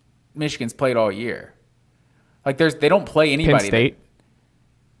Michigan's played all year? Like, they don't play anybody. Penn State,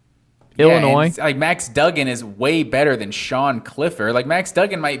 Illinois. Like, Max Duggan is way better than Sean Clifford. Like, Max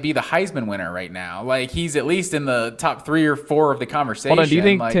Duggan might be the Heisman winner right now. Like, he's at least in the top 3 or 4 of the conversation. Hold on, do you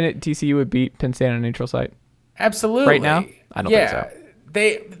think TCU would beat Penn State on a neutral site? Absolutely. Right now, I don't think so.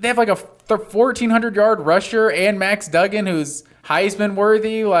 They have like a 1,400-yard rusher and Max Duggan, who's Heisman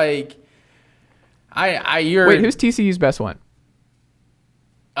worthy. Like, wait, who's TCU's best one?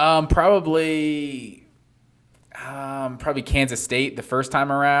 Probably Kansas State the first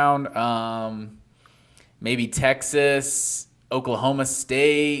time around. Maybe Texas, Oklahoma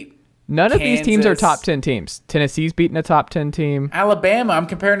State. None of these teams are top 10 teams. Tennessee's beaten a top 10 team. Alabama, I'm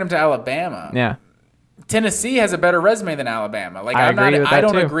comparing them to Alabama. Yeah. Tennessee has a better resume than Alabama. Like, I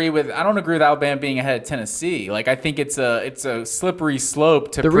don't agree with Alabama being ahead of Tennessee. Like, I think it's a slippery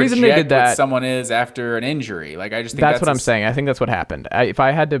slope to project what someone is after an injury. Like, I just think that's what I'm saying. I think that's what happened. If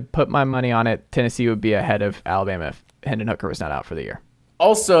I had to put my money on it, Tennessee would be ahead of Alabama if Hendon Hooker was not out for the year.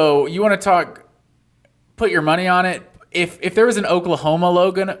 Also, you want to put your money on it. If there was an Oklahoma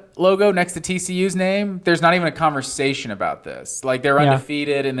logo next to TCU's name, there's not even a conversation about this. Like, they're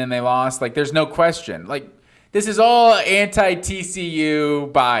undefeated and then they lost. Like, there's no question. Like, this is all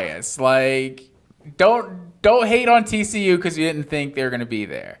anti-TCU bias. Like, don't hate on TCU because you didn't think they were going to be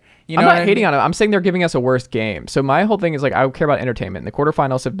there. You know, I'm not hating on them. I'm saying they're giving us a worse game. So my whole thing is, like, I care about entertainment. The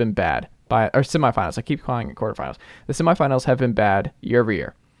quarterfinals have been bad or semifinals. I keep calling it quarterfinals. The semifinals have been bad year over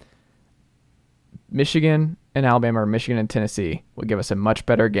year. Michigan and Alabama or Michigan and Tennessee will give us a much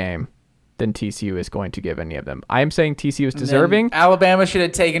better game than TCU is going to give any of them. I am saying TCU is deserving. Alabama should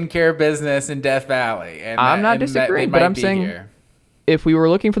have taken care of business in Death Valley. And I'm not disagreeing, but I'm saying if we were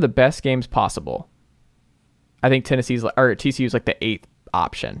looking for the best games possible, I think TCU is like the 8th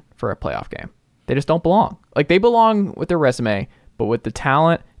option for a playoff game. They just don't belong. Like, they belong with their resume, but with the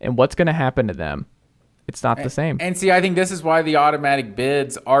talent and what's going to happen to them, It's not the same. And see, I think this is why the automatic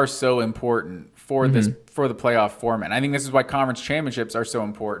bids are so important for for the playoff format. I think this is why conference championships are so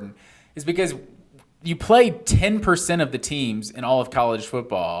important, is because you play 10% of the teams in all of college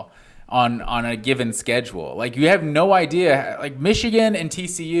football on a given schedule. Like, you have no idea. Like, Michigan and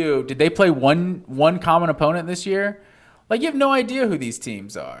TCU, did they play one common opponent this year? Like, you have no idea who these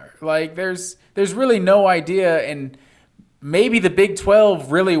teams are. Like, there's really no idea. And maybe the Big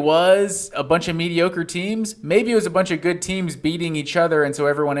 12 really was a bunch of mediocre teams. Maybe it was a bunch of good teams beating each other, and so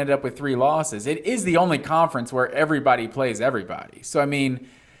everyone ended up with 3 losses. It is the only conference where everybody plays everybody. So, I mean,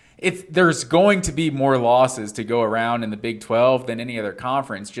 there's going to be more losses to go around in the Big 12 than any other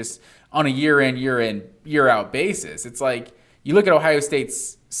conference, just on a year-in, year-out basis. It's like, you look at Ohio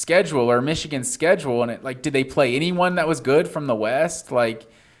State's schedule or Michigan's schedule, and did they play anyone that was good from the West? Like,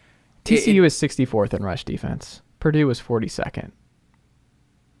 TCU is 64th in rush defense. Purdue was 42nd.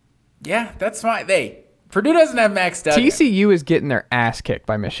 Yeah, that's fine. Purdue doesn't have Max Duggan. TCU is getting their ass kicked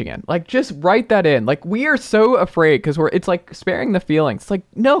by Michigan. Like, just write that in. Like, we are so afraid because it's like sparing the feelings. It's like,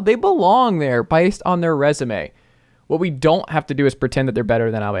 no, they belong there based on their resume. What we don't have to do is pretend that they're better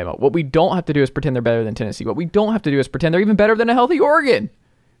than Alabama. What we don't have to do is pretend they're better than Tennessee. What we don't have to do is pretend they're even better than a healthy Oregon.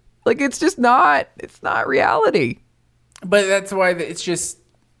 Like, it's just not. It's not reality. But that's why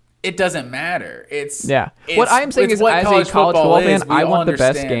it doesn't matter. What I'm saying is, as a college football fan, I want the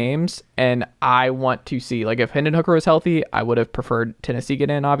best games, and I want to see, like, if Hendon Hooker was healthy, I would have preferred Tennessee get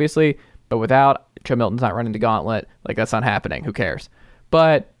in, obviously. But without, Joe Milton's not running the gauntlet. Like, that's not happening. Who cares?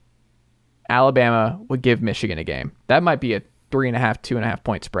 But Alabama would give Michigan a game. That might be a 3.5, 2.5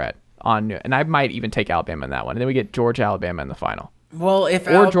 point spread and I might even take Alabama in that one. And then we get Georgia, Alabama in the final. Well,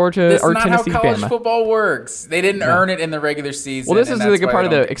 Georgia or not Tennessee, how college Bama. Football works. They didn't earn it in the regular season. Well, this is like a part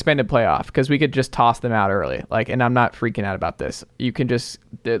of the expanded playoff because we could just toss them out early. Like, and I'm not freaking out about this. You can just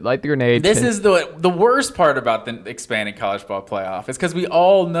light the grenade. This is the worst part about the expanded college football playoff is because we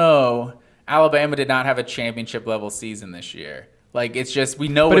all know Alabama did not have a championship level season this year. Like, it's just, we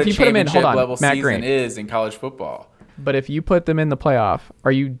know what a championship level season is in college football. But if you put them in the playoff,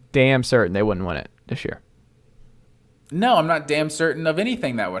 are you damn certain they wouldn't win it this year? No, I'm not damn certain of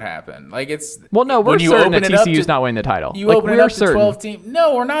anything that would happen. Like, it's... Well, no, we're certain that TCU's not winning the title. You open it up to 12 teams.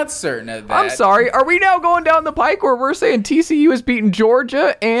 No, we're not certain of that. I'm sorry. Are we now going down the pike where we're saying TCU has beaten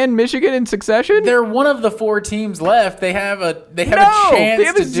Georgia and Michigan in succession? They're one of the 4 teams left. They have a chance to do it. They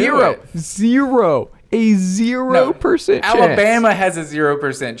have a zero. A 0% chance. Alabama has a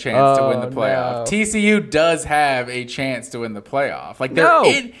 0% chance to win the playoff. No. TCU does have a chance to win the playoff. Like,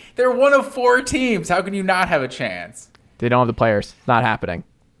 they're one of 4 teams. How can you not have a chance? They don't have the players. It's not happening.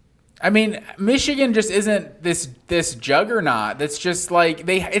 I mean, Michigan just isn't this juggernaut. That's just like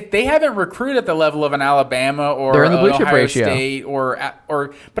they haven't recruited at the level of an Alabama or they're in the blue chip Ohio ratio. State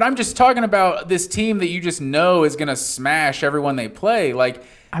or. But I'm just talking about this team that you just know is going to smash everyone they play. Like,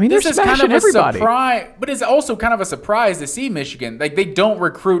 I mean, this they're is kind smashing of a everybody. surprise, but it's also kind of a surprise to see Michigan. Like, they don't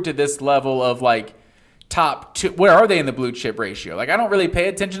recruit to this level of like top 2. Where are they in the blue chip ratio? Like, I don't really pay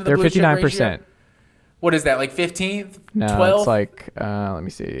attention to the blue chip ratio. They're 59%. What is that, like 15th? No, 12th? It's like, let me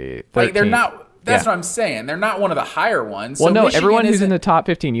see. 13th. Like, they're not, that's what I'm saying. They're not one of the higher ones. Well, so no, Michigan everyone who's in the top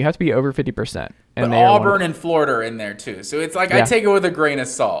 15, you have to be over 50%. But Auburn and Florida are in there too. So it's like, I take it with a grain of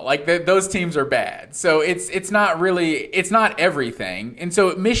salt. Like, those teams are bad. So it's not really, it's not everything. And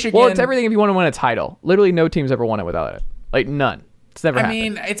so Michigan. Well, it's everything if you want to win a title. Literally no team's ever won it without it. Like, none. It's never happened. I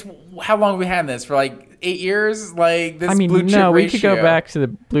mean, it's how long have we had this? For like 8 years? Like, this blue chip no, we ratio. could go back to the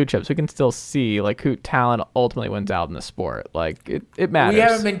blue chips. We can still see like who talent ultimately wins out in the sport. Like, it matters. We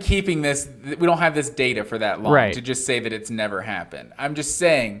haven't been keeping this. We don't have this data for that long to just say that it's never happened. I'm just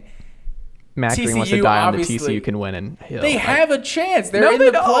saying. Matt Green wants to die on the TCU can win and Hill. They have a chance. They're in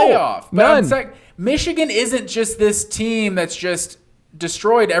the playoff. But None. It's like, Michigan isn't just this team that's just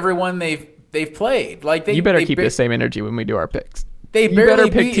destroyed everyone they've played. Like, you better keep the same energy when we do our picks. They you barely better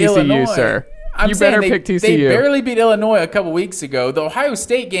pick beat TCU, Illinois. sir. You better pick TCU. They barely beat Illinois a couple weeks ago. The Ohio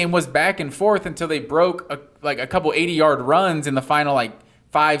State game was back and forth until they broke a couple 80-yard runs in the final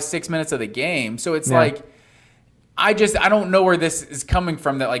 5-6 minutes of the game. So it's like, I don't know where this is coming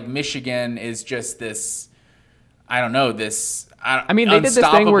from. That like Michigan is just this. I don't know this. I mean, they did this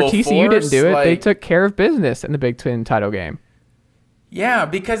thing where TCU didn't do it. They took care of business in the Big Ten title game. Yeah,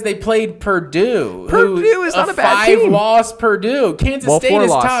 because they played Purdue. Purdue is not a bad team. 5-loss Purdue. Kansas State is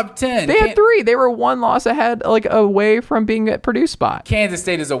top 10. They had 3. They were 1 loss ahead, like away from being at Purdue's spot. Kansas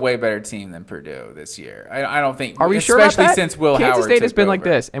State is a way better team than Purdue this year. I don't think. Are we sure about that? Especially since Will Howard Kansas State has been over. like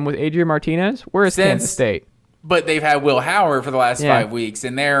this, and with Adrian Martinez, where is Kansas State? But they've had Will Howard for the last 5 weeks,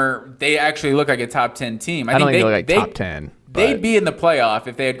 and they actually look like a top 10 team. I don't think they look like top 10. They'd be in the playoff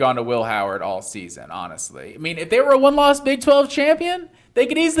if they had gone to Will Howard all season, honestly. I mean, if they were a one-loss Big 12 champion, they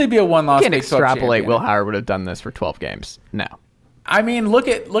could easily be a one-loss Big 12 champion. Can't extrapolate Will Howard would have done this for 12 games. No. I mean, look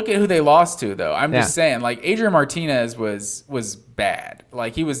at who they lost to, though. I'm just saying, like, Adrian Martinez was bad.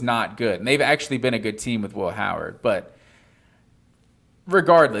 Like, he was not good. And they've actually been a good team with Will Howard. But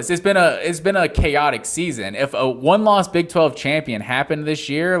regardless, it's been a chaotic season. If a one-loss Big 12 champion happened this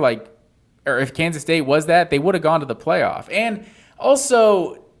year, like, or if Kansas State was that, they would have gone to the playoff. And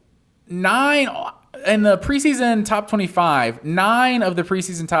also, 9 in the preseason top 25, 9 of the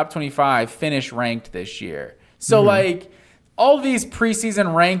preseason top 25 finished ranked this year. So, like, all these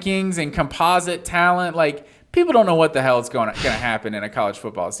preseason rankings and composite talent, like, people don't know what the hell is going to happen in a college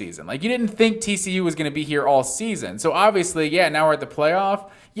football season. Like, you didn't think TCU was going to be here all season. So, obviously, now we're at the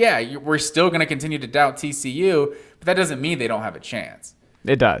playoff. Yeah, we're still going to continue to doubt TCU, but that doesn't mean they don't have a chance.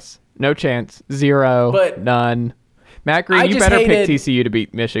 It does. No chance. Zero. But none. Matt Green, you better pick TCU to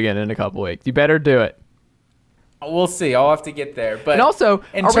beat Michigan in a couple weeks. You better do it. We'll see. I'll have to get there. But and also,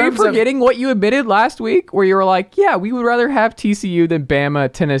 are we forgetting what you admitted last week where you were like, yeah, we would rather have TCU than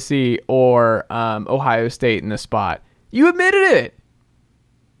Bama, Tennessee, or Ohio State in the spot? You admitted it.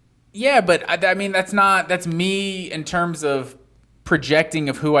 Yeah, but I mean, that's me in terms of projecting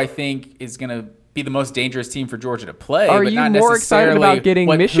of who I think is going to be the most dangerous team for Georgia to play. Are but you not more excited about getting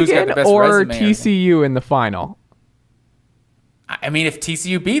Michigan or TCU in the final? I mean, if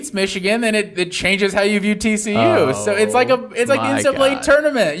TCU beats Michigan, then it changes how you view TCU. So it's like NCAA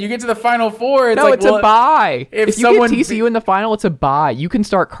tournament. You get to the Final Four. It's a bye. If you get TCU in the final, it's a bye. You can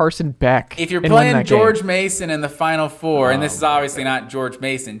start Carson Beck. If you're playing George Mason in the Final Four, and this is obviously not George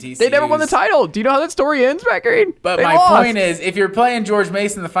Mason, TCU. They never won the title. Do you know how that story ends, Matt Green? But my point is, if you're playing George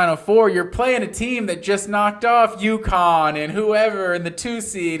Mason in the Final Four, you're playing a team that just knocked off UConn and whoever in the 2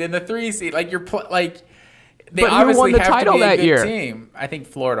 seed and the 3 seed. Like They but who won the have title to be a that good year? Team. I think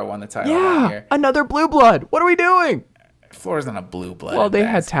Florida won the title that year. Another blue blood. What are we doing? Florida's not a blue blood. Well, they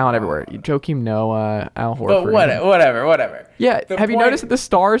had talent everywhere. Joakim Noah, Al Horford. But whatever. Yeah. Have you noticed that the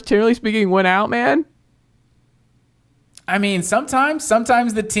stars, generally speaking, went out, man? I mean, sometimes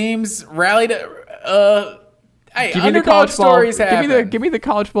the teams rally to. Give me the college stories. Give me the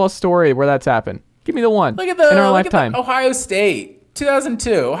college football story where that's happened. Give me the one. Look at in our lifetime. Ohio State.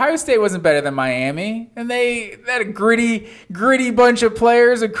 2002, Ohio State wasn't better than Miami, and they had a gritty bunch of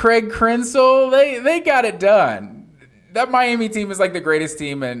players with Craig Krenzel. They got it done. That Miami team is like the greatest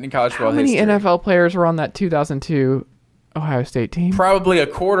team in college football history. How many NFL players were on that 2002 Ohio State team? Probably a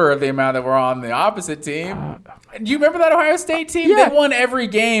quarter of the amount that were on the opposite team. Do you remember that Ohio State team? Yeah. They won every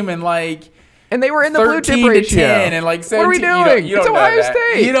game and and they were in the blue chip ratio. 10 and 17. What are we doing? You don't it's know Ohio that.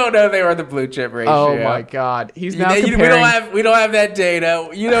 State. You don't know they were the blue chip ratio. Oh my God! He's now comparing. We don't have that data.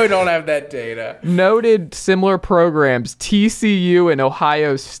 We don't have that data. Noted similar programs: TCU and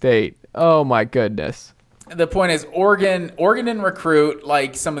Ohio State. Oh my goodness. The point is, Oregon didn't recruit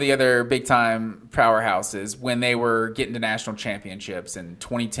like some of the other big time powerhouses when they were getting to national championships in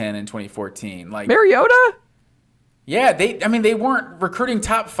 2010 and 2014. Like Mariota. Yeah, they weren't recruiting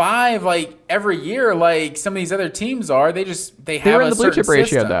top 5 like every year like some of these other teams are. They were in the blue chip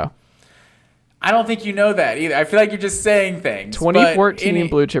ratio though. I don't think you know that either. I feel like you're just saying things. 2014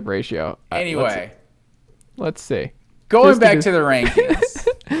 blue chip ratio. Anyway, let's see. Going back to the rankings,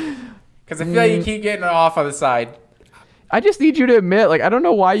 because I feel like you keep getting off on the side. I just need you to admit, I don't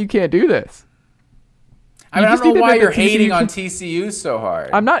know why you can't do this. I don't know why you're hating on TCU so hard.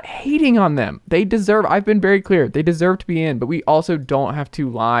 I'm not hating on them. They deserve, I've been very clear, they deserve to be in, but we also don't have to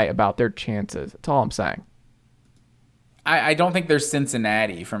lie about their chances. That's all I'm saying. I don't think they're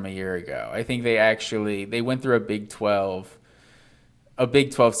Cincinnati from a year ago. I think they went through a Big 12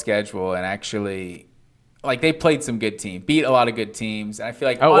 schedule and actually, they played some good teams, beat a lot of good teams. And I feel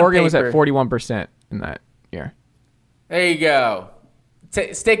like Oregon was at 41% in that year. There you go.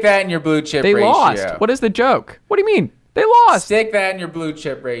 Stick that in your blue chip ratio. They lost. What is the joke? What do you mean? They lost. Stick that in your blue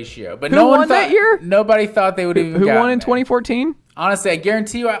chip ratio. But who won that year? Nobody thought they would even. Who won in 2014? Honestly, I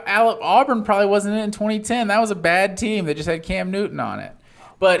guarantee you, Auburn probably wasn't in 2010. That was a bad team that just had Cam Newton on it.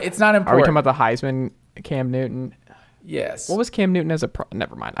 But it's not important. Are we talking about the Heisman, Cam Newton? Yes. What was Cam Newton as a pro?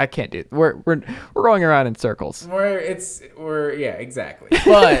 Never mind. I can't do it. We're going around in circles. Yeah, exactly.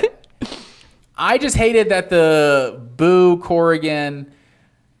 But I just hated that the Boo Corrigan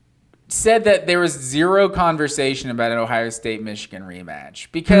said that there was zero conversation about an Ohio State-Michigan rematch.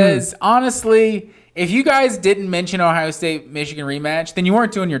 Because, honestly, if you guys didn't mention Ohio State-Michigan rematch, then you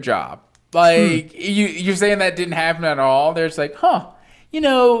weren't doing your job. You're saying that didn't happen at all. They're just like,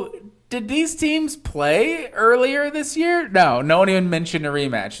 did these teams play earlier this year? No one even mentioned a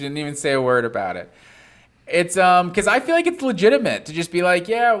rematch. Didn't even say a word about it. It's because I feel like it's legitimate to just be like,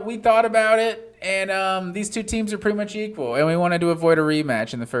 yeah, we thought about it, and these two teams are pretty much equal, and we wanted to avoid a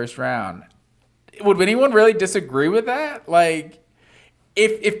rematch in the first round. Would anyone really disagree with that? Like,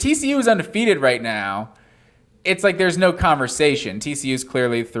 if TCU is undefeated right now, it's like there's no conversation. TCU's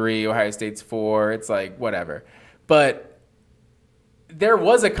clearly 3, Ohio State's 4. It's like whatever. But there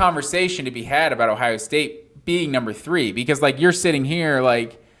was a conversation to be had about Ohio State being number 3 because like you're sitting here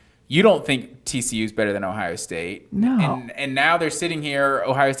like you don't think TCU's better than Ohio State. No. And now they're sitting here,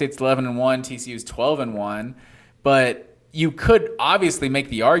 Ohio State's 11-1, TCU's 12-1, but you could obviously make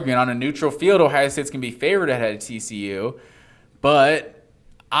the argument on a neutral field Ohio State's going to be favored ahead of TCU, but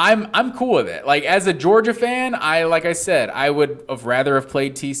I'm cool with it. Like as a Georgia fan, like I said, I would have rather have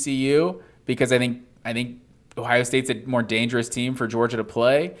played TCU because I think Ohio State's a more dangerous team for Georgia to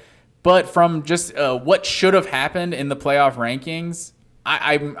play. But from just what should have happened in the playoff rankings,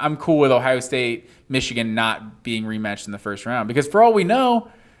 I'm cool with Ohio State, Michigan not being rematched in the first round because for all we know,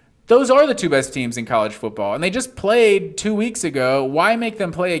 those are the 2 best teams in college football, and they just played 2 weeks ago. Why make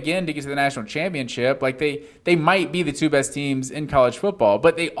them play again to get to the national championship? Like they might be the 2 best teams in college football,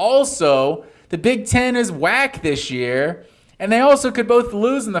 but they also the Big Ten is whack this year, and they also could both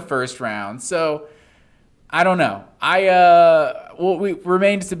lose in the first round. So I don't know. It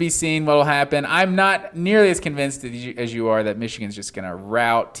remains to be seen what will happen. I'm not nearly as convinced as you are that Michigan's just going to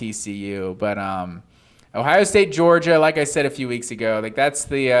rout TCU, but Ohio State, Georgia, like I said a few weeks ago, like that's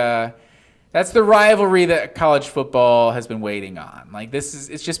the rivalry that college football has been waiting on. Like it's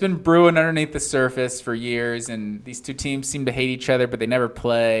just been brewing underneath the surface for years, and these two teams seem to hate each other, but they never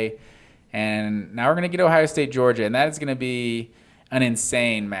play. And now we're going to get Ohio State, Georgia, and that is going to be an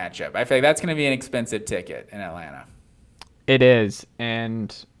insane matchup. I feel like that's going to be an expensive ticket in Atlanta. It is,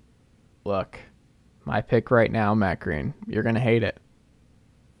 and look, my pick right now, Matt Green, you're going to hate it.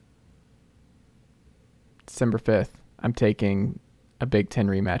 December 5th, I'm taking a Big Ten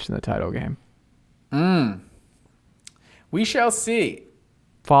rematch in the title game. We shall see.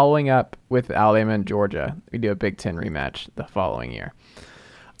 Following up with Alabama and Georgia, we do a Big Ten rematch the following year.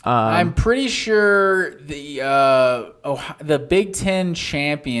 I'm pretty sure the Big Ten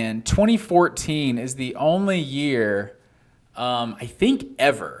champion 2014 is the only year, I think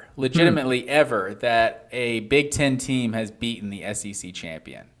legitimately ever, that a Big Ten team has beaten the SEC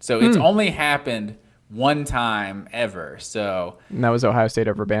champion. So it's only happened one time ever. So and that was Ohio State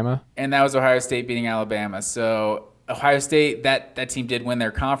over Bama? And that was Ohio State beating Alabama. So Ohio State, that team did win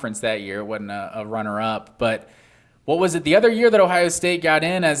their conference that year. It wasn't a runner-up. But what was it? The other year that Ohio State got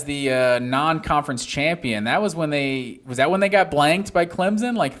in as the non-conference champion, that was when they got blanked by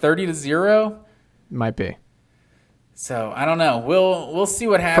Clemson, like 30-0? Might be. So I don't know. We'll see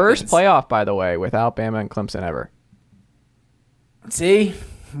what happens. First playoff, by the way, without Bama and Clemson ever. See,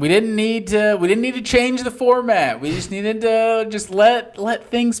 we didn't need to change the format. We just needed to just let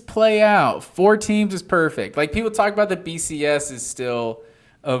things play out. 4 teams is perfect. Like people talk about the BCS is still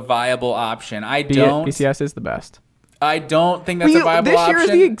a viable option. I don't. BCS is the best. I don't think that's a viable option. This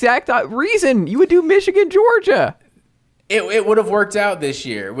year is the exact reason you would do Michigan, Georgia. It would have worked out this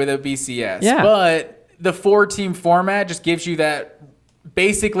year with a BCS. Yeah. But the 4-team format just gives you that.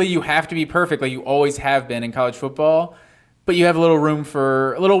 Basically, you have to be perfect like you always have been in college football. But you have a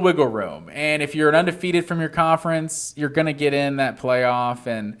little wiggle room. And if you're undefeated from your conference, you're going to get in that playoff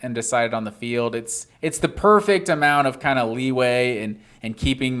and decide it on the field. It's the perfect amount of kind of leeway and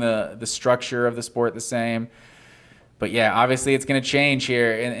keeping the structure of the sport the same. But yeah, obviously it's going to change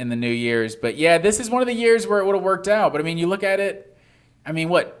here in the new years. But yeah, this is one of the years where it would have worked out. But I mean, you look at it,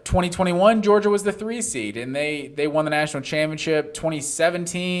 2021, Georgia was the 3 seed and they won the national championship.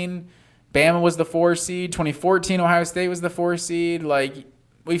 2017, Bama was the 4 seed. 2014, Ohio State was the 4 seed. Like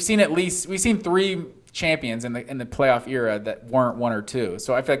we've seen 3 champions in the playoff era that weren't 1 or 2.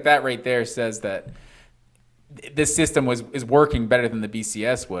 So I feel like that right there says that this system is working better than the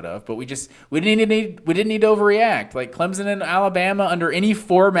BCS would have. But we didn't need to overreact. Like Clemson and Alabama under any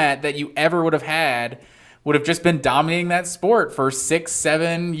format that you ever would have had would have just been dominating that sport for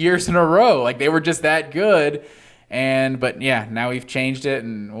 6-7 years in a row. Like they were just that good. But yeah, now we've changed it,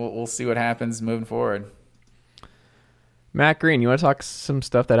 and we'll see what happens moving forward. Matt Green, you want to talk some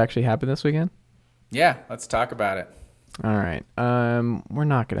stuff that actually happened this weekend? Yeah, let's talk about it. All right. We're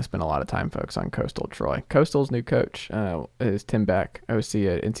not going to spend a lot of time, folks, on Coastal Troy. Coastal's new coach is Tim Beck, OC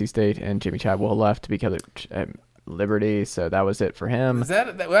at NC State, and Jimmy Chadwell left to be coach at Liberty, so that was it for him.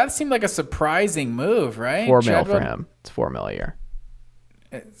 That seemed like a surprising move, right? $4 million for him. It's $4 million a year.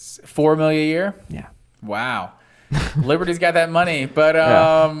 It's $4 million a year? Yeah. Wow. Liberty's got that money, but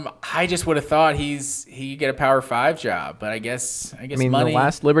Yeah. I just would have thought he get a Power 5 job, but I guess I mean, money, the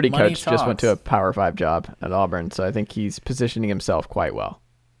last Liberty money coach just went to a talks. Power 5 job at Auburn, so I think he's positioning himself quite well.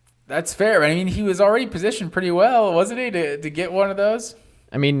 That's fair. I mean, he was already positioned pretty well, wasn't he, to get one of those?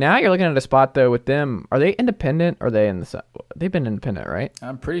 I mean, now you're looking at a spot though with them. Are they independent? Or are they in the? They've been independent, right?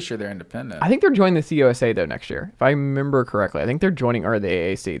 I'm pretty sure they're independent. I think they're joining the CUSA though next year, if I remember correctly. I think they're joining or the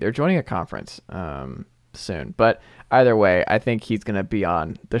AAC. They're joining a conference soon. But either way, I think he's going to be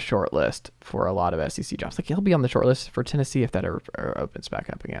on the short list for a lot of SEC jobs. Like he'll be on the short list for Tennessee if that ever opens back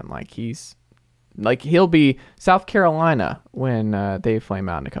up again. He'll be South Carolina when they flame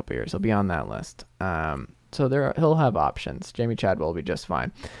out in a couple years. He'll be on that list. So he'll have options. Jamie Chadwell will be just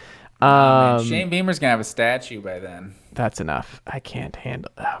fine. Man, Shane Beamer's gonna have a statue by then. That's enough. I can't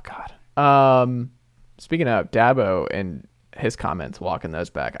handle. Oh God. Speaking of Dabo and his comments, walking those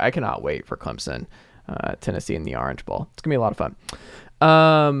back, I cannot wait for Clemson, Tennessee in the Orange Bowl. It's gonna be a lot of fun.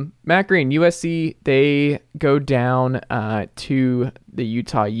 Matt Green, USC, they go down to the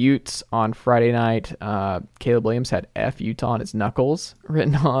Utah Utes on Friday night. Caleb Williams had F Utah on his knuckles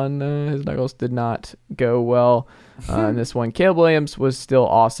written on his knuckles. Did not go well in this one. Caleb Williams was still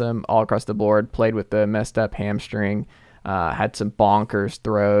awesome all across the board. Played with the messed up hamstring. Had some bonkers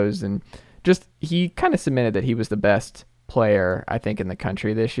throws, and just he kind of cemented that he was the best player, I think, in the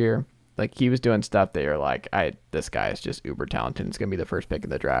country this year. Like he was doing stuff that you're like, this guy is just uber talented. It's gonna be the first pick in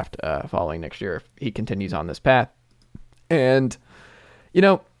the draft following next year if he continues on this path. And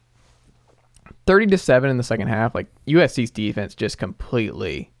 30-7 in the second half, like USC's defense just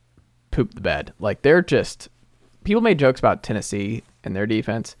completely pooped the bed. Like people made jokes about Tennessee and their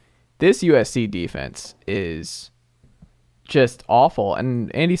defense. This USC defense is just awful.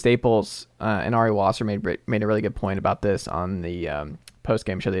 And Andy Staples and Ari Wasser made a really good point about this on the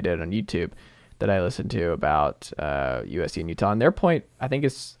post-game show they did on YouTube that I listened to about USC and Utah. And their point, I think,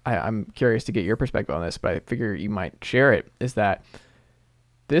 is I'm curious to get your perspective on this, but I figure you might share it, is that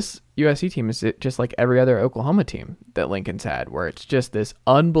this USC team is just like every other Oklahoma team that Lincoln's had, where it's just this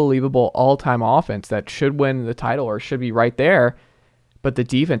unbelievable all-time offense that should win the title or should be right there, but the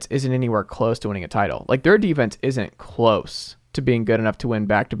defense isn't anywhere close to winning a title. Like their defense isn't close to being good enough to win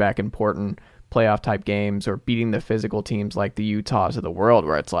back-to-back important playoff type games or beating the physical teams like the Utahs of the world,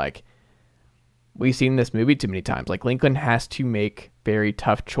 where it's like, we've seen this movie too many times. Like Lincoln has to make very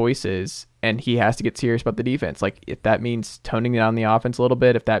tough choices and he has to get serious about the defense. Like if that means toning down the offense a little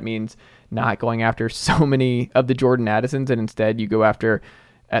bit, if that means not going after so many of the Jordan Addisons and instead you go after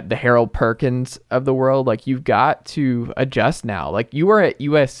the Harold Perkins of the world, like you've got to adjust now. Like you are at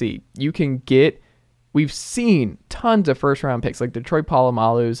USC, we've seen tons of first round picks like Detroit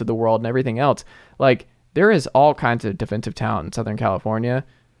Palomalus of the world and everything else. Like there is all kinds of defensive talent in Southern California,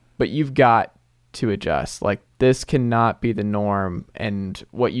 but you've got to adjust. Like this cannot be the norm. And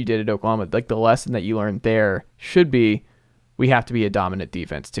what you did at Oklahoma, like the lesson that you learned there should be, we have to be a dominant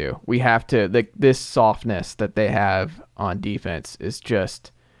defense too. We have to, like this softness that they have on defense is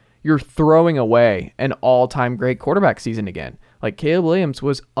just, you're throwing away an all-time great quarterback season again. Like Caleb Williams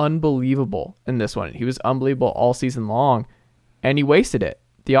was unbelievable in this one. He was unbelievable all season long, and he wasted it.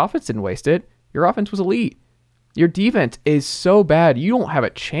 The offense didn't waste it. Your offense was elite. Your defense is so bad, you don't have a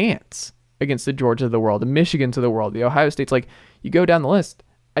chance against the Georgia of the world, the Michigans of the world, the Ohio States. Like you go down the list.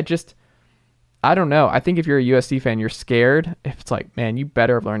 I don't know. I think if you're a USC fan, you're scared. If it's like, man, you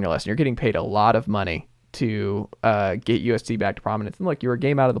better have learned your lesson. You're getting paid a lot of money to get USC back to prominence. And look, you were a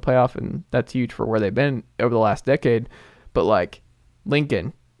game out of the playoff, and that's huge for where they've been over the last decade. But like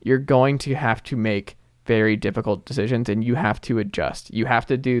Lincoln, you're going to have to make very difficult decisions, and you have to adjust. You have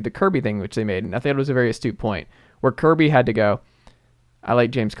to do the Kirby thing, which they made. And I think it was a very astute point where Kirby had to go, I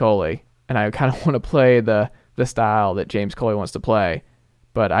like James Coley, and I kind of want to play the style that James Coley wants to play,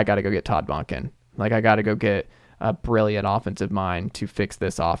 but I got to go get Todd Monken. Like I got to go get a brilliant offensive mind to fix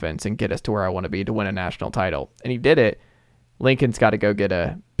this offense and get us to where I want to be to win a national title. And he did it. Lincoln's got to go get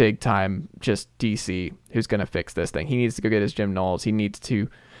a big time just DC who's going to fix this thing. He needs to go get his Jim Knowles. He needs to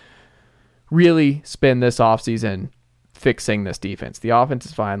really spend this offseason fixing this defense. The offense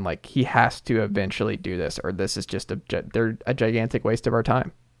is fine. Like he has to eventually do this, or this is just they're a gigantic waste of our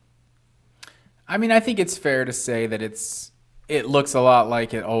time. I mean, I think it's fair to say that it looks a lot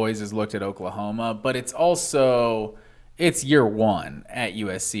like it always has looked at Oklahoma, but it's year one at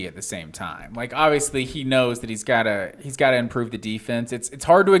USC at the same time. Like obviously he knows that he's got to improve the defense. It's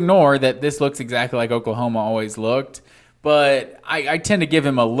hard to ignore that this looks exactly like Oklahoma always looked, but I tend to give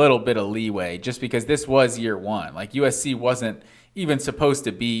him a little bit of leeway just because this was year one. Like USC wasn't even supposed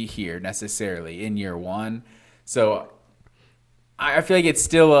to be here necessarily in year one. So I feel like it's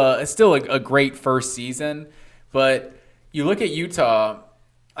still a great first season, But you look at Utah,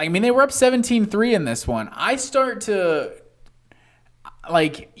 I mean, they were up 17-3 in this one. I start to,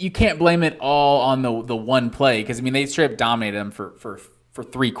 you can't blame it all on the one play because, I mean, they straight up dominated them for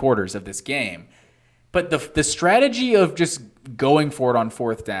 3 quarters of this game. But the strategy of just going for it on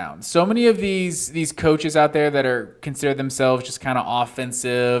fourth down. So many of these coaches out there that are consider themselves just kind of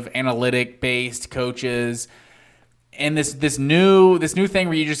offensive, analytic-based coaches, and this new thing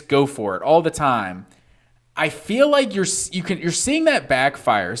where you just go for it all the time. I feel like you're seeing that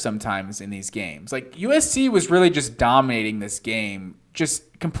backfire sometimes in these games. Like USC was really just dominating this game,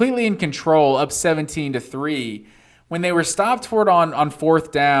 just completely in control, up 17-3. When they were stopped for it on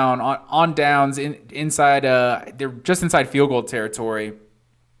fourth down, on downs inside, they're just inside field goal territory.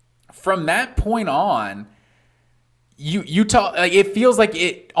 From that point on, Utah, it feels like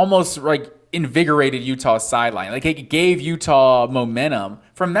it almost invigorated Utah's sideline. Like it gave Utah momentum.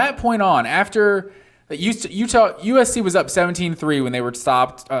 From that point on, after USC was up 17-3 when they were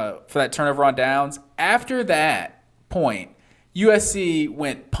stopped for that turnover on downs. After that point, USC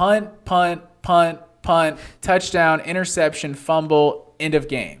went punt, touchdown, interception, fumble, end of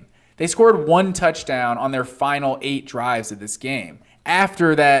game. They scored 1 touchdown on their final 8 drives of this game.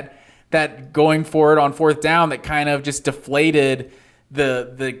 After that going for it on fourth down that kind of just deflated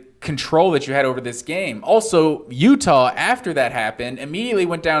the control that you had over this game. Also, Utah, after that happened, immediately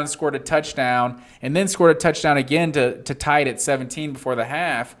went down and scored a touchdown and then scored a touchdown again to tie it at 17 before the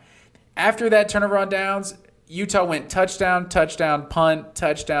half. After that turnover on downs, Utah went touchdown,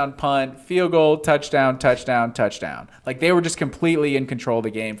 punt, field goal, touchdown. Like they were just completely in control of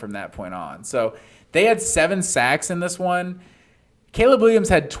the game from that point on. So they had 7 sacks in this one. Caleb Williams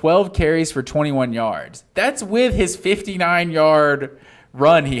had 12 carries for 21 yards. That's with his 59-yard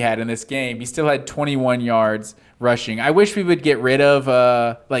run he had in this game. He still had 21 yards rushing. I wish we would get rid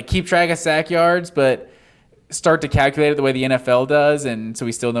of keep track of sack yards, but start to calculate it the way the NFL does, and so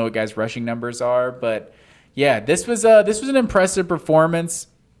we still know what guys' rushing numbers are. But yeah, this was an impressive performance.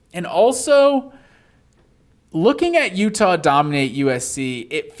 And also, looking at Utah dominate USC,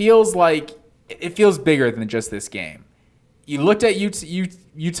 it feels bigger than just this game. You looked at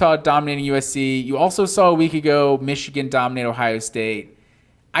Utah dominating USC. You also saw a week ago Michigan dominate Ohio State.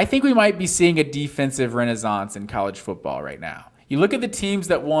 I think we might be seeing a defensive renaissance in college football right now. You look at the teams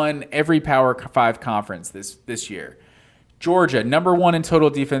that won every Power 5 conference this year. Georgia, number 1 in total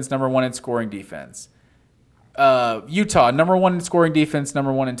defense, number 1 in scoring defense. Utah, number 1 in scoring defense,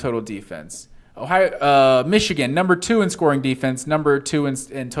 number 1 in total defense. Michigan, number 2 in scoring defense, number 2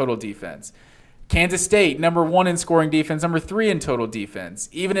 in total defense. Kansas State, number 1 in scoring defense, number 3 in total defense.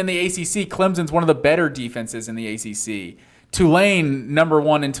 Even in the ACC, Clemson's one of the better defenses in the ACC. Tulane, number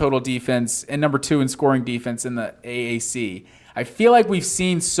 1 in total defense and number 2 in scoring defense in the AAC. I feel like we've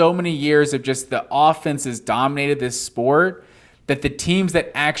seen so many years of just the offense has dominated this sport that the teams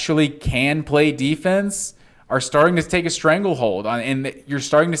that actually can play defense are starting to take a stranglehold on, and you're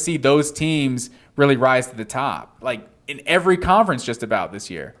starting to see those teams really rise to the top, like in every conference just about this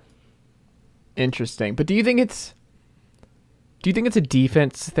year. Interesting. But do you think it's a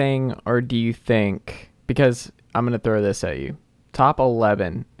defense thing, or do you think, because I'm going to throw this at you, top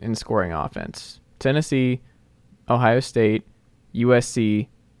 11 in scoring offense: Tennessee, Ohio State, USC,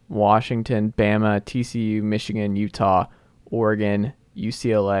 Washington, Bama, TCU, Michigan, Utah, Oregon,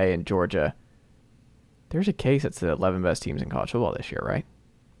 UCLA, and Georgia. There's a case that's the 11 best teams in college football this year, right?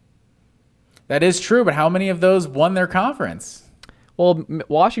 That is true, but how many of those won their conference? Well,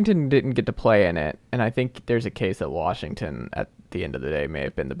 Washington didn't get to play in it, and I think there's a case that Washington, at the end of the day, may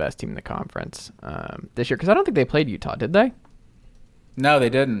have been the best team in the conference this year, because I don't think they played Utah, did they? No, they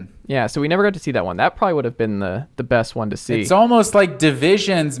didn't. Yeah, so we never got to see that one. That probably would have been the best one to see. It's almost like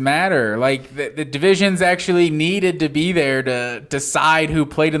divisions matter. Like the divisions actually needed to be there to decide who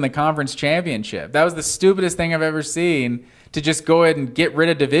played in the conference championship. That was the stupidest thing I've ever seen, to just go ahead and get rid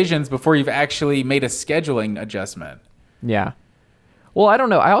of divisions before you've actually made a scheduling adjustment. Yeah. Well, I don't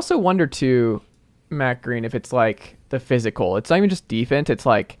know. I also wonder, too, Matt Green, if it's like the physical. It's not even just defense. It's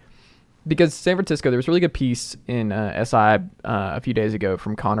like, because San Francisco, there was a really good piece in SI a few days ago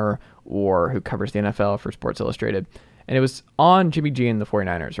from Connor Orr, who covers the NFL for Sports Illustrated. And it was on Jimmy G and the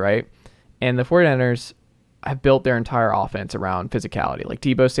 49ers, right? And the 49ers have built their entire offense around physicality. Like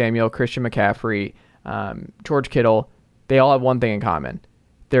Deebo Samuel, Christian McCaffrey, George Kittle, they all have one thing in common.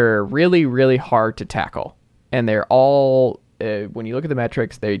 They're really, really hard to tackle. And they're all, when you look at the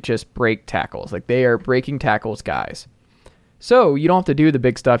metrics, they just break tackles. Like they are breaking tackles guys. So you don't have to do the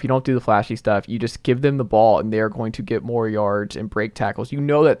big stuff. You don't do the flashy stuff. You just give them the ball and they're going to get more yards and break tackles. You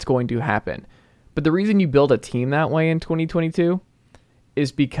know that's going to happen. But the reason you build a team that way in 2022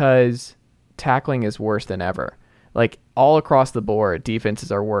 is because tackling is worse than ever. Like all across the board,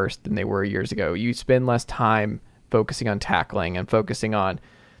 defenses are worse than they were years ago. You spend less time focusing on tackling and focusing on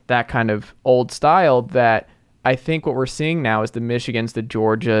that kind of old style that I think what we're seeing now is the Michigans, the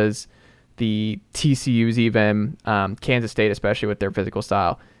Georgias, the TCUs, even Kansas State, especially with their physical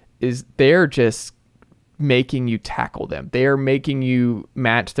style, is they're just making you tackle them. They're making you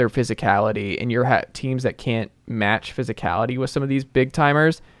match their physicality, and your teams that can't match physicality with some of these big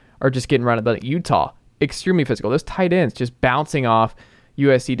timers are just getting run. Like Utah, extremely physical. Those tight ends just bouncing off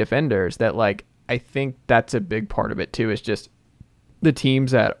USC defenders. That like I think that's a big part of it too. Is just the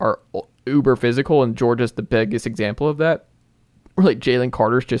teams that are uber physical, and Georgia's the biggest example of that. Where like Jalen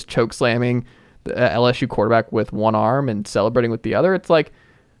Carter's just choke slamming the LSU quarterback with one arm and celebrating with the other. It's like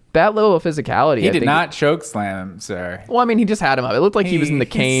that level of physicality. He did not choke slam him, sir. Well, I mean, he just had him up. It looked like he was in the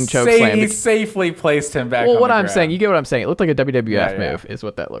cane choke slam. He safely placed him back. Well, on what the I'm ground. saying, you get what I'm saying. It looked like a WWF move, is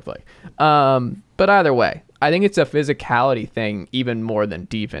what that looked like. But either way, I think it's a physicality thing even more than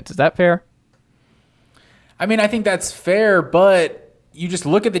defense. Is that fair? I mean, I think that's fair, but you just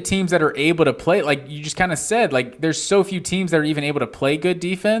look at the teams that are able to play. Like you just kind of said, like there's so few teams that are even able to play good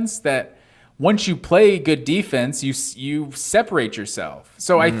defense that. Once you play good defense, you separate yourself.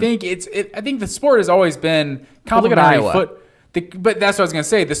 So I think I think the sport has always been complementary but that's what I was going to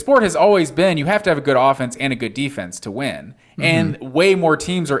say. The sport has always been you have to have a good offense and a good defense to win. And way more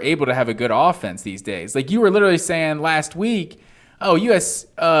teams are able to have a good offense these days. Like you were literally saying last week,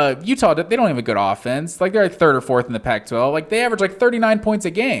 Utah, they don't have a good offense. Like they're like third or fourth in the Pac-12. Like they average like 39 points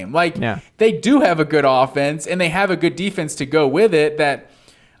a game. Like they do have a good offense and they have a good defense to go with it that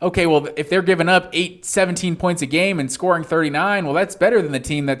okay, well, if they're giving up 17 points a game and scoring 39, well, that's better than the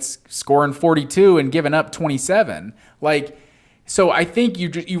team that's scoring 42 and giving up 27. Like, so I think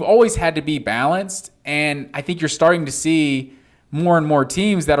you've always had to be balanced, and I think you're starting to see more and more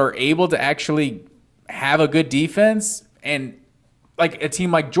teams that are able to actually have a good defense. And like a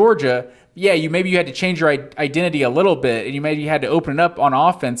team like Georgia, yeah, you had to change your identity a little bit, and you maybe had to open it up on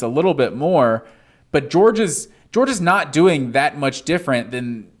offense a little bit more. But Georgia's not doing that much different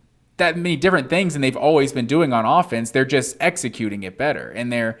than that many different things than they've always been doing on offense. They're just executing it better,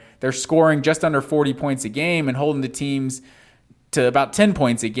 and they're scoring just under 40 points a game and holding the teams to about 10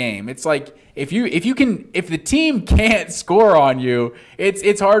 points a game. It's like if the team can't score on you,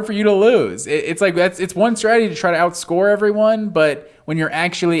 it's hard for you to lose. It's like it's one strategy to try to outscore everyone, but when you're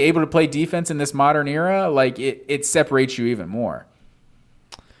actually able to play defense in this modern era, like it separates you even more.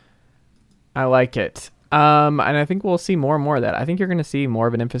 I like it. And I think we'll see more and more of that. I think you're going to see more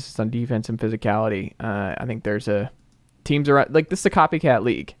of an emphasis on defense and physicality. I think there's teams around, like this is a copycat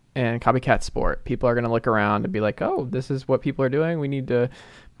league and copycat sport. People are going to look around and be like, oh, this is what people are doing. We need to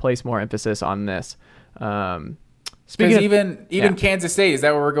place more emphasis on this. Speaking of, even Kansas State, is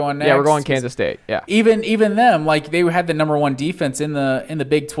that where we're going next? Yeah, we're going Kansas State. Yeah. Even them, like they had the number one defense in the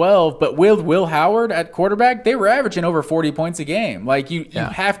Big 12, but with Will Howard at quarterback, they were averaging over 40 points a game. Like you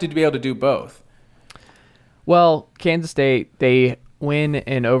have to be able to do both. Well, Kansas State, they win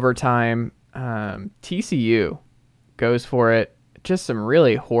in overtime. TCU goes for it. Just some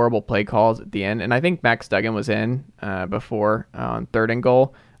really horrible play calls at the end. And I think Max Duggan was in before on 3rd and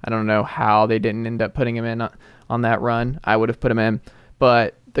goal. I don't know how they didn't end up putting him in on that run. I would have put him in.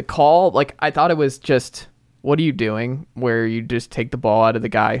 But the call, like I thought it was just, what are you doing? Where you just take the ball out of the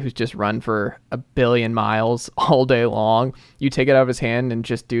guy who's just run for 1 billion miles all day long. You take it out of his hand and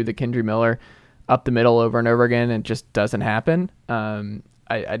just do the Kendry Miller up the middle over and over again, and it just doesn't happen. I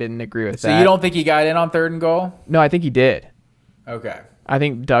didn't agree with that. So you don't think he got in on 3rd and goal? No, I think he did. Okay. I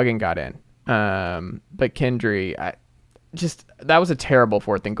think Duggan got in. But Kendry, that was a terrible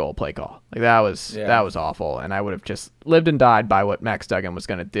 4th and goal play call. Like that was awful, and I would have just lived and died by what Max Duggan was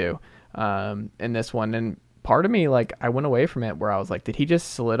going to do in this one. And part of me, like, I went away from it where I was like, did he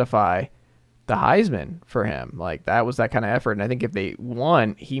just solidify the Heisman for him? Like that was that kind of effort. And I think if they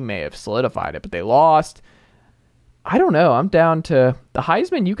won, he may have solidified it, but they lost. I don't know. I'm down to the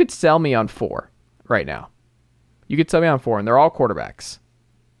Heisman. You could sell me on 4 right now. You could sell me on 4, and they're all quarterbacks.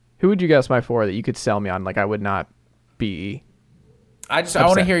 Who would you guess my 4 that you could sell me on? Like I would not be. I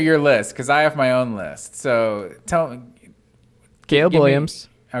want to hear your list because I have my own list. So tell me. Caleb Williams.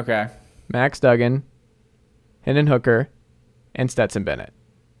 Okay. Max Duggan, Hendon Hooker, and Stetson Bennett.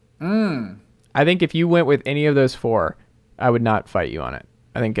 I think if you went with any of those 4, I would not fight you on it.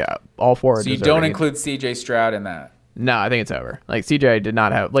 I think all 4 are So you don't include CJ Stroud in that? No, I think it's over. Like CJ did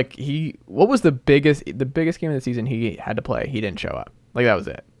not have, like what was the biggest game of the season he had to play? He didn't show up. Like that was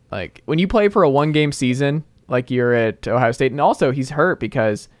it. Like when you play for a 1-game season, like you're at Ohio State, and also he's hurt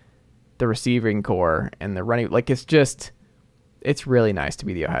because the receiving core and the running, like it's really nice to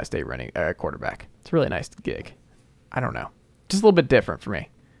be the Ohio State running quarterback. It's a really nice gig. I don't know. Just a little bit different for me.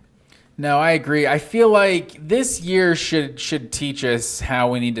 No, I agree. I feel like this year should teach us how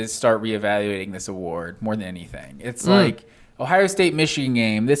we need to start reevaluating this award more than anything. It's like Ohio State-Michigan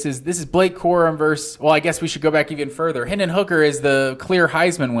game. This is Blake Corum versus, well, I guess we should go back even further. Hendon Hooker is the clear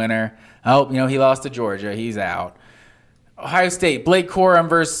Heisman winner. Oh, he lost to Georgia. He's out. Ohio State, Blake Corum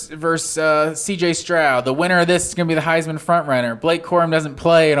versus C.J. Stroud. The winner of this is going to be the Heisman frontrunner. Blake Corum doesn't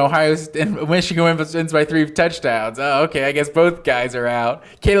play, and Michigan wins by 3 touchdowns. Oh, okay, I guess both guys are out.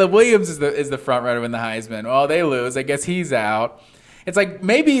 Caleb Williams is the frontrunner in the Heisman. Well, they lose. I guess he's out. It's like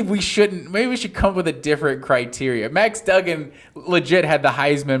maybe we should come up with a different criteria. Max Duggan legit had the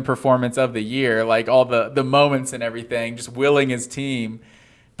Heisman performance of the year, like all the moments and everything, just willing his team.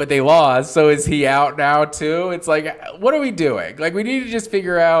 But they lost, so is he out now too? It's like, what are we doing? Like, we need to just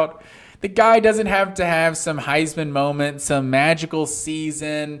figure out the guy doesn't have to have some Heisman moment, some magical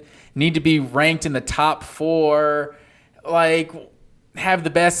season, need to be ranked in the top 4, like have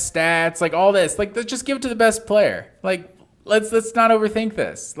the best stats, like all this. Like, let's just give it to the best player. Like, let's not overthink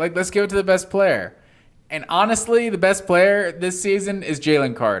this. Like, let's give it to the best player. And honestly, the best player this season is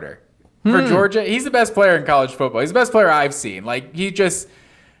Jalen Carter. For Georgia, he's the best player in college football. He's the best player I've seen. Like, he just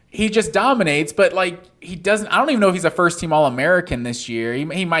dominates, but like he doesn't. I don't even know if he's a first-team All-American this year.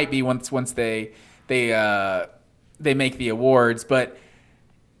 He might be once they make the awards, but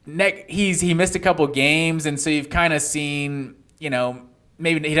he missed a couple games, and so you've kind of seen,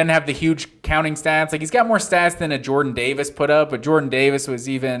 maybe he doesn't have the huge counting stats. Like, he's got more stats than a Jordan Davis put up, but Jordan Davis was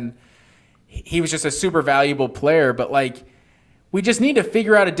just a super valuable player, but like, we just need to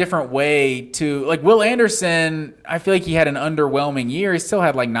figure out a different way to, like, Will Anderson, I feel like he had an underwhelming year. He still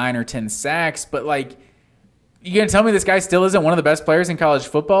had like 9 or 10 sacks, but like, you gonna tell me this guy still isn't one of the best players in college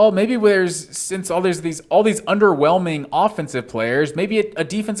football? Maybe since all these underwhelming offensive players, maybe a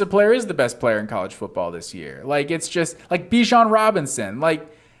defensive player is the best player in college football this year. Like, it's just like Bijan Robinson.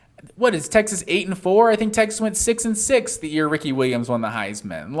 Like, what is Texas 8-4? I think Texas went 6-6 the year Ricky Williams won the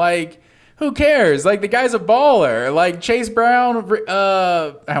Heisman. Like, who cares? Like, the guy's a baller. Like, Chase Brown,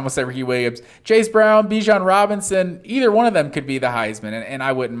 I almost said Ricky Williams. Chase Brown, Bijan Robinson, either one of them could be the Heisman, and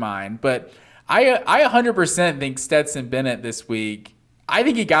I wouldn't mind. But I 100% think Stetson Bennett this week, I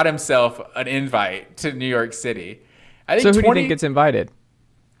think he got himself an invite to New York City. So who do you think gets invited?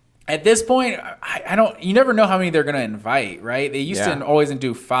 At this point, I don't. You never know how many they're going to invite, right? They used to always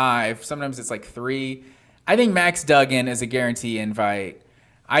do 5. Sometimes it's like 3. I think Max Duggan is a guarantee invite.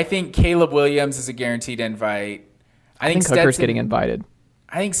 I think Caleb Williams is a guaranteed invite. I think Hooker's getting invited.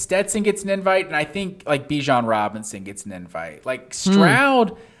 I think Stetson gets an invite, and I think like Bijan Robinson gets an invite. Like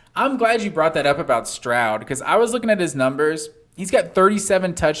Stroud, I'm glad you brought that up about Stroud, because I was looking at his numbers. He's got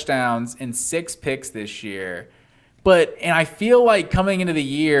 37 touchdowns and 6 picks this year. And I feel like coming into the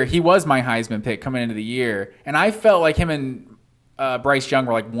year, he was my Heisman pick coming into the year, and I felt like him and Bryce Young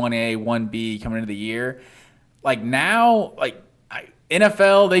were like 1A, 1B coming into the year. Like, now, like,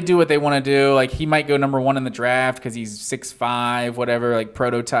 NFL, they do what they want to do. Like, he might go number 1 in the draft because he's 6'5", whatever, like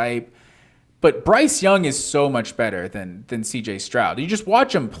prototype. But Bryce Young is so much better than C.J. Stroud. You just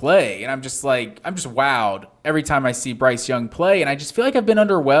watch him play, and I'm just wowed every time I see Bryce Young play. And I just feel like I've been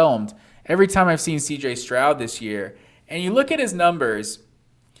underwhelmed every time I've seen C.J. Stroud this year. And you look at his numbers.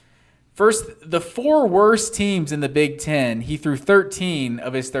 First, the 4 worst teams in the Big Ten, he threw 13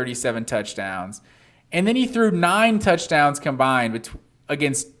 of his 37 touchdowns. And then he threw 9 touchdowns combined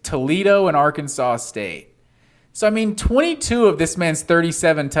against Toledo and Arkansas State. So, I mean, 22 of this man's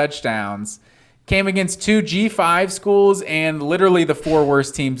 37 touchdowns came against 2 G5 schools and literally the 4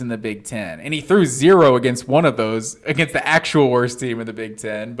 worst teams in the Big Ten. And he threw 0 against one of those, against the actual worst team in the Big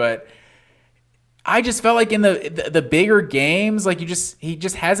Ten. But I just felt like in the bigger games, like he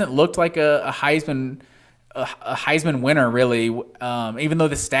just hasn't looked like a Heisman winner, really, even though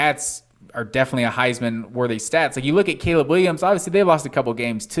the stats are definitely a Heisman worthy stats. Like, you look at Caleb Williams, obviously they lost a couple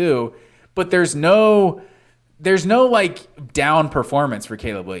games too, but there's no like down performance for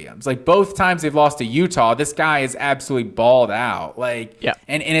Caleb Williams. Like, both times they've lost to Utah, this guy is absolutely balled out. Like, yeah.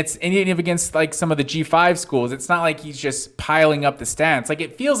 And it's even against like some of the G5 schools, it's not like he's just piling up the stats. Like,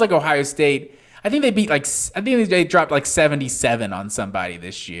 it feels like Ohio State, I think they dropped like 77 on somebody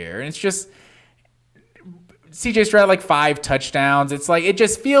this year. And it's just, CJ Stroud like 5 touchdowns. It's like, it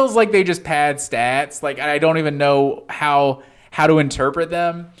just feels like they just pad stats. Like, I don't even know how to interpret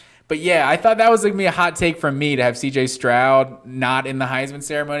them. But yeah, I thought that was going to be a hot take from me to have CJ Stroud not in the Heisman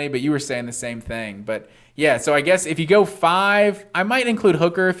ceremony, but you were saying the same thing. But yeah, so I guess if you go 5, I might include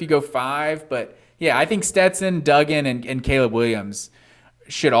Hooker if you go 5. But yeah, I think Stetson, Duggan, and Caleb Williams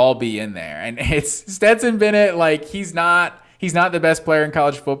should all be in there. And it's Stetson Bennett, like, he's not the best player in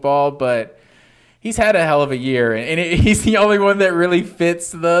college football, but he's had a hell of a year, and he's the only one that really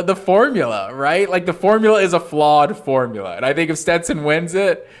fits the formula, right? Like, the formula is a flawed formula. And I think if Stetson wins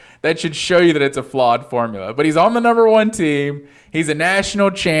it, that should show you that it's a flawed formula. But he's on the number one team. He's a national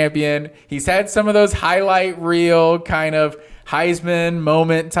champion. He's had some of those highlight reel kind of Heisman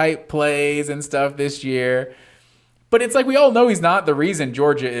moment type plays and stuff this year. But it's like, we all know he's not the reason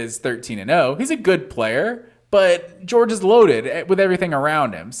Georgia is 13-0. He's a good player, but Georgia's loaded with everything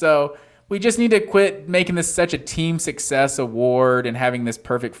around him. So we just need to quit making this such a team success award and having this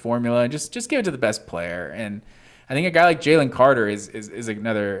perfect formula and just give it to the best player. And I think a guy like Jalen Carter is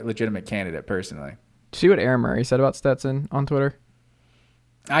another legitimate candidate, personally. See what Aaron Murray said about Stetson on Twitter?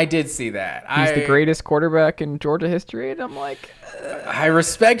 I did see that. He's the greatest quarterback in Georgia history, and I'm like, I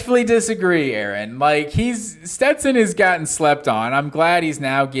respectfully disagree, Aaron. Like, Stetson has gotten slept on. I'm glad he's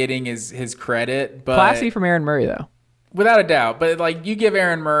now getting his credit, but classy from Aaron Murray, though, without a doubt. But like, you give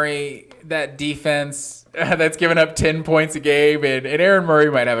Aaron Murray that defense that's given up 10 points a game, and Aaron Murray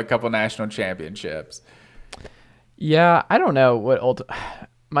might have a couple national championships. Yeah, I don't know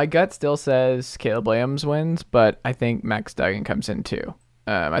my gut still says Caleb Williams wins, but I think Max Duggan comes in too.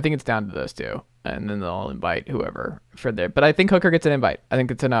 I think it's down to those two, and then they'll invite whoever for there. But I think Hooker gets an invite. I think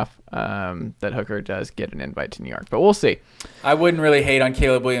it's enough that Hooker does get an invite to New York. But we'll see. I wouldn't really hate on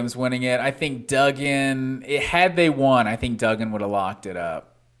Caleb Williams winning it. I think Duggan, had they won, I think Duggan would have locked it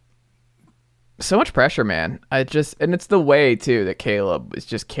up. So much pressure, man. And it's the way too that Caleb is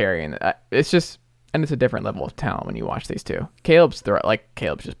just carrying. It's a different level of talent when you watch these two. Caleb's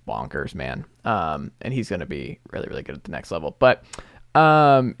just bonkers, man. And he's going to be really, really good at the next level. But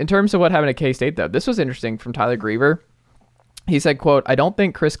in terms of what happened at K-State, though, this was interesting from Tyler Griever. He said, quote, "I don't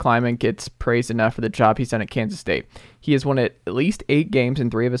think Chris Kleiman gets praised enough for the job he's done at Kansas State. He has won at least 8 games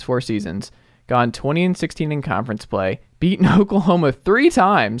in 3 of his 4 seasons, gone 20-16 in conference play, beaten Oklahoma 3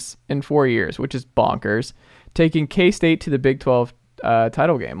 times in 4 years, which is bonkers, taking K-State to the Big 12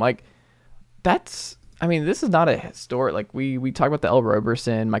 title game." Like, this is not a historic, like, we talk about the L.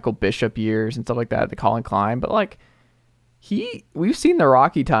 Roberson, Michael Bishop years and stuff like that, the Colin Klein, but like, we've seen the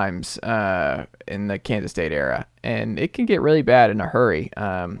rocky times in the Kansas State era, and it can get really bad in a hurry.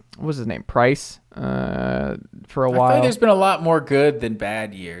 What was his name? Price for a while. I feel like there's been a lot more good than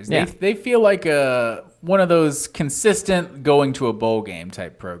bad years. Yeah. They feel like one of those consistent going to a bowl game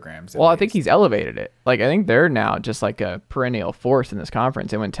type programs. Well, I think he's elevated it. Like, I think they're now just like a perennial force in this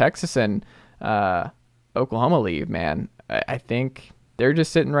conference. And when Texas and Oklahoma leave, man, I think they're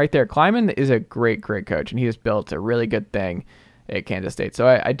just sitting right there. Kleiman is a great, great coach, and he has built a really good thing at Kansas State. So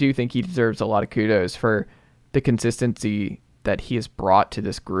I do think he deserves a lot of kudos for the consistency that he has brought to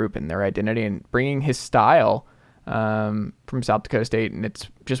this group and their identity and bringing his style from South Dakota State, and it's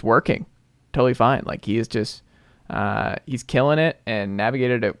just working totally fine. Like, he is just he's killing it and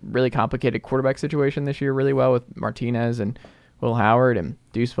navigated a really complicated quarterback situation this year really well with Martinez and Will Howard, and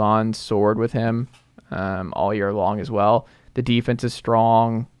Deuce Vaughn soared with him all year long as well. The defense is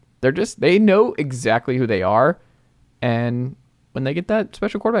strong. They know exactly who they are. And when they get that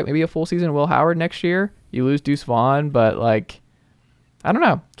special quarterback, maybe a full season of Will Howard next year, you lose Deuce Vaughn, but like, I don't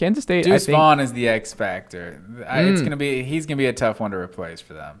know. Kansas State, Deuce Vaughn is the X factor. He's gonna be a tough one to replace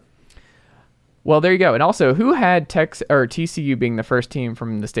for them. Well, there you go. And also, who had TCU being the first team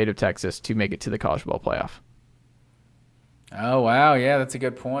from the state of Texas to make it to the College Football Playoff? Oh, wow. Yeah, that's a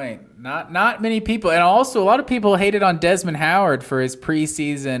good point. Not many people. And also, a lot of people hated on Desmond Howard for his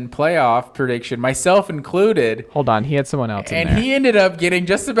preseason playoff prediction, myself included. Hold on. He had someone else in there. And he ended up getting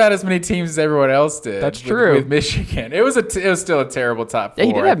just about as many teams as everyone else did. That's true. With Michigan. It was still a terrible top 4. Yeah,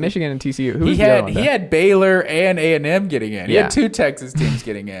 he did have Michigan and TCU. Who was he the other one, he had Baylor and A&M getting in. He Yeah. had 2 Texas teams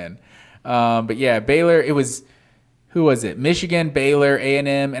getting in. But yeah, Baylor, who was it? Michigan, Baylor,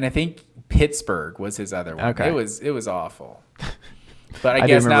 A&M, and I think Pittsburgh was his other one. Okay. It was awful. But I I do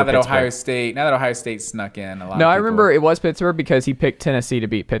guess now remember that Pittsburgh. Ohio State snuck in a lot. No, of I people. remember it was Pittsburgh because he picked Tennessee to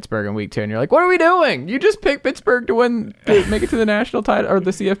beat Pittsburgh in week 2, and you're like, what are we doing? You just picked Pittsburgh to make it to the national title or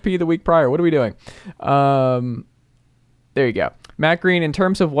the CFP the week prior. What are we doing? There you go. Matt Green, in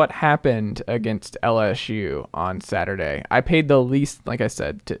terms of what happened against LSU on Saturday, I paid the least, like I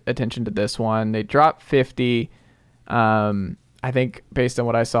said, attention to this one. They dropped 50. I think based on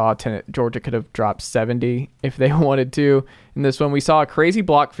what I saw, Georgia could have dropped 70 if they wanted to. In this one, we saw a crazy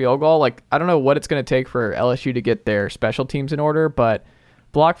block field goal. Like, I don't know what it's going to take for LSU to get their special teams in order, but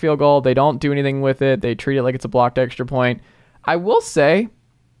block field goal, they don't do anything with it. They treat it like it's a blocked extra point. I will say,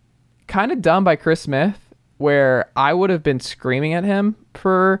 kind of dumb by Chris Smith, where I would have been screaming at him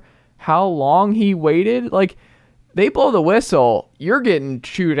for how long he waited. Like, they blow the whistle, you're getting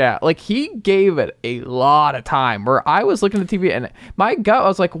chewed out. Like, he gave it a lot of time where I was looking at the TV and my gut, I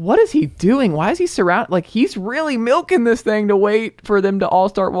was like, what is he doing? Why is he surrounded? Like, he's really milking this thing to wait for them to all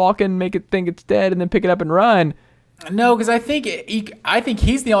start walking, make it think it's dead, and then pick it up and run. No, because I think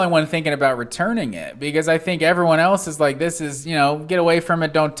he's the only one thinking about returning it, because I think everyone else is like, this is, get away from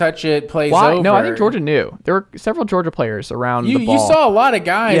it, don't touch it, plays over. No, I think Georgia knew. There were several Georgia players around the ball. You saw a lot of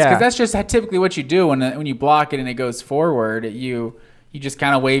guys, because that's just typically what you do when you block it and it goes forward. You just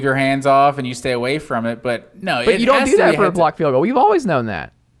kind of wave your hands off and you stay away from it. But no, you don't do that for a block field goal. We've always known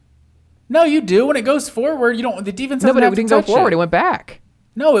that. No, you do. When it goes forward, you don't. The defense doesn't have to touch it. No, but it didn't go forward. It went back.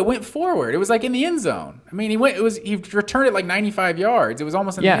 No, it went forward. It was like in the end zone. I mean, he returned it like 95 yards. It was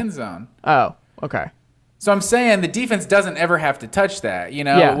almost in the end zone. Oh, okay. So I'm saying the defense doesn't ever have to touch that,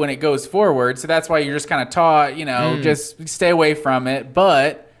 when it goes forward. So that's why you're just kind of taught, just stay away from it.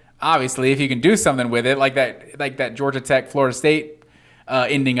 But obviously, if you can do something with it, like that Georgia Tech Florida State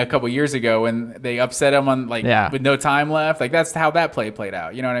ending a couple years ago when they upset them on with no time left, like that's how that play played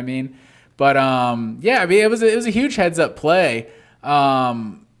out. You know what I mean? But it was a huge heads up play.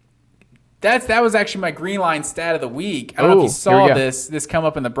 That was actually my green line stat of the week. I don't know if you saw this come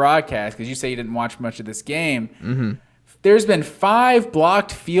up in the broadcast, because you say you didn't watch much of this game. Mm-hmm. There's been 5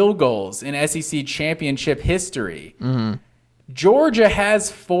 blocked field goals in SEC championship history. Mm-hmm. Georgia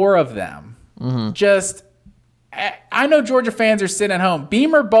has 4 of them. Mm-hmm. I know Georgia fans are sitting at home.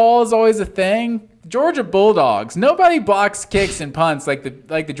 Beamer ball is always a thing. Georgia Bulldogs. Nobody blocks kicks and punts like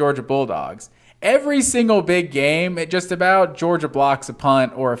the Georgia Bulldogs. Every single big game, just about, Georgia blocks a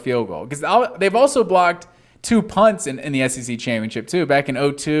punt or a field goal. Because they've also blocked 2 punts in the SEC championship, too. Back in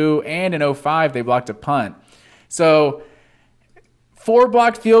 2002 and in 2005, they blocked a punt. So 4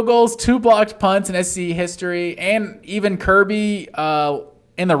 blocked field goals, 2 blocked punts in SEC history, and even Kirby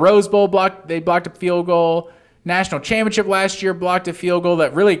in the Rose Bowl they blocked a field goal. National championship last year blocked a field goal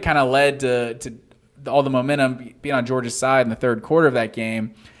that really kind of led to all the momentum being on Georgia's side in the third quarter of that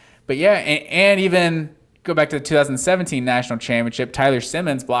game. But yeah, and even go back to the 2017 national championship, Tyler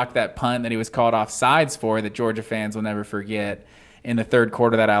Simmons blocked that punt that he was called offsides for, that Georgia fans will never forget, in the third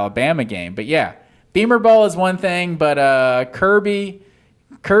quarter of that Alabama game. But yeah, Beamer ball is one thing, but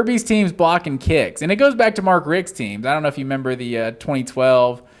Kirby's team's blocking kicks. And it goes back to Mark Richt's teams. I don't know if you remember the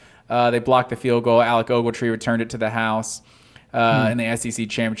 2012, they blocked the field goal. Alec Ogletree returned it to the house. In the SEC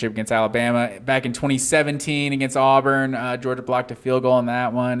championship against Alabama. Back in 2017 against Auburn, Georgia blocked a field goal on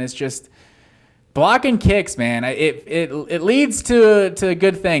that one. It's just blocking kicks, man. It leads to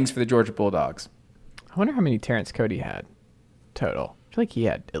good things for the Georgia Bulldogs. I wonder how many Terrence Cody had total. I feel like he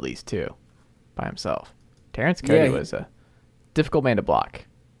had at least 2 by himself. Terrence Cody was a difficult man to block.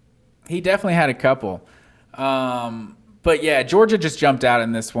 He definitely had a couple. But yeah, Georgia just jumped out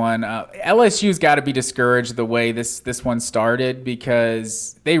in this one. LSU's got to be discouraged the way this one started,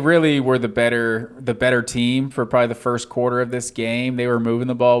 because they really were the better team for probably the first quarter of this game. They were moving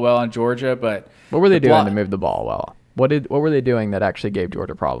the ball well on Georgia, but what were they doing to move the ball well? What were they doing that actually gave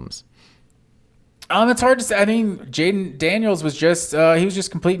Georgia problems? It's hard to say. I mean, Jaden Daniels was just he was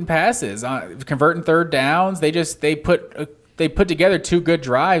just completing passes, converting third downs. They put together 2 good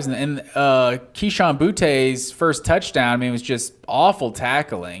drives, and Keyshawn Butte's first touchdown, it was just awful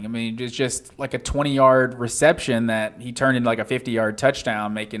tackling. It was just like a 20-yard reception that he turned into like a 50-yard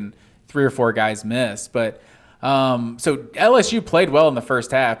touchdown, making 3 or 4 guys miss. But so LSU played well in the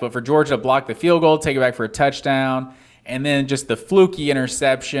first half, but for Georgia to block the field goal, take it back for a touchdown, and then just the fluky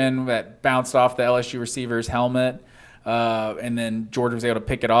interception that bounced off the LSU receiver's helmet, and then Georgia was able to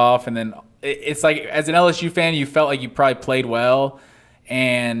pick it off, and then it's like, as an LSU fan, you felt like you probably played well,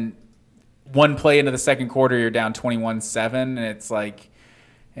 and one play into the second quarter, you're down 21-7, and it's like,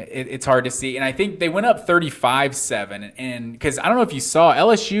 it's hard to see. And I think they went up 35-7, and because I don't know if you saw,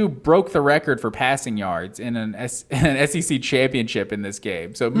 LSU broke the record for passing yards in an SEC championship in this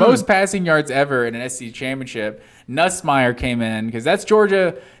game. So most passing yards ever in an SEC championship. Nussmeier came in, because that's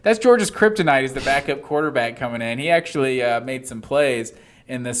Georgia's kryptonite, is the backup quarterback coming in. He actually made some plays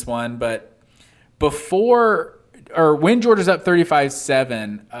in this one, but when Georgia's up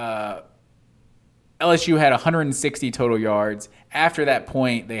 35-7, LSU had 160 total yards. After that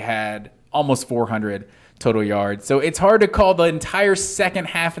point, they had almost 400 total yards. So it's hard to call the entire second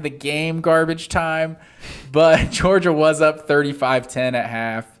half of the game garbage time, but Georgia was up 35-10 at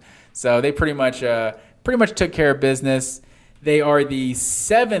half. So they pretty much took care of business. They are the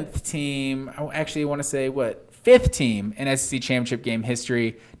 7th team. I actually want to say, 5th team in SEC championship game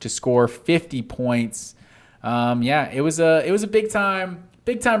history to score 50 points. It was a big time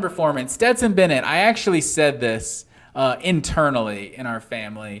performance. Stetson Bennett, I actually said this internally in our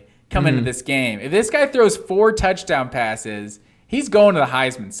family. come into this game. If this guy throws 4 touchdown passes, he's going to the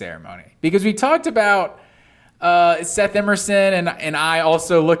Heisman ceremony. Because we talked about Seth Emerson, and I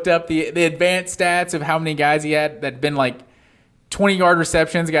also looked up the advanced stats of how many guys he had that had been like 20-yard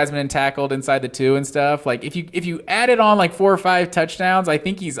receptions. The guy's been tackled inside the 2 and stuff. Like if you added on like 4 or 5 touchdowns, I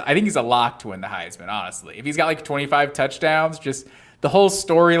think he's a lock to win the Heisman, honestly. If he's got like 25 touchdowns, just the whole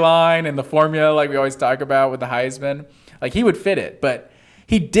storyline and the formula like we always talk about with the Heisman, like he would fit it. But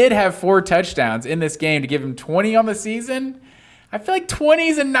he did have 4 touchdowns in this game to give him 20 on the season. I feel like 20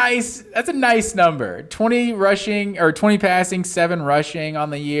 is that's a nice number. 20 rushing or 20 passing, 7 rushing on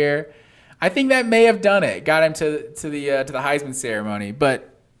the year. I think that may have done it. Got him to the Heisman ceremony.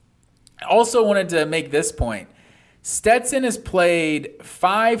 But I also wanted to make this point. Stetson has played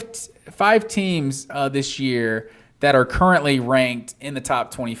five teams this year that are currently ranked in the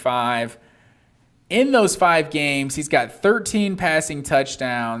top 25. In those 5 games, he's got 13 passing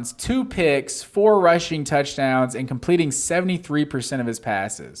touchdowns, 2 picks, 4 rushing touchdowns, and completing 73% of his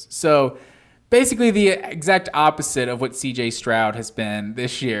passes. So basically the exact opposite of what CJ Stroud has been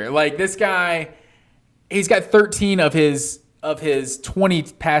this year. Like this guy, he's got 13 of his 20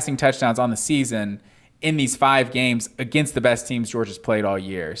 passing touchdowns on the season in these 5 games against the best teams Georgia's played all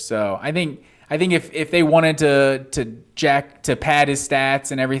year. So I think if they wanted to pad his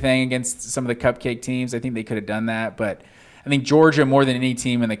stats and everything against some of the cupcake teams, I think they could have done that. But I think Georgia, more than any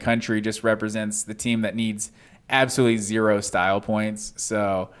team in the country, just represents the team that needs absolutely 0 style points.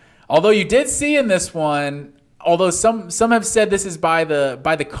 So although you did see in this one, although some have said this is by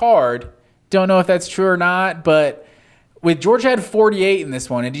the card, don't know if that's true or not, but with Georgia had 48 in this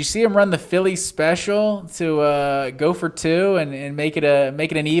one, and did you see him run the Philly special to go for 2 and make it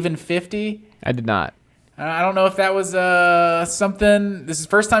an even 50? I did not. I don't know if that was something. This is the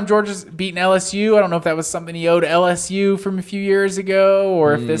first time Georgia's beaten LSU. I don't know if that was something he owed LSU from a few years ago,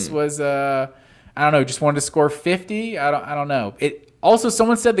 or if this was I don't know, just wanted to score 50. I don't know. It also,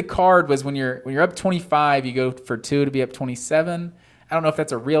 someone said the card was when you're up 25, you go for 2 to be up 27. I don't know if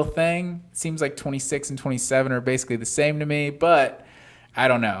that's a real thing. It seems like 26 and 27 are basically the same to me, but I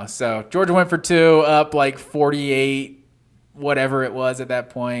don't know. So Georgia went for 2, up like 48, whatever it was at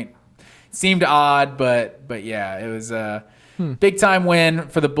that point. Seemed odd, but yeah, it was a big time win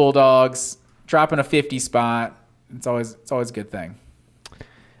for the Bulldogs, dropping a 50 spot. It's always a good thing.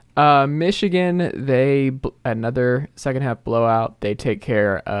 Michigan, another second half blowout. They take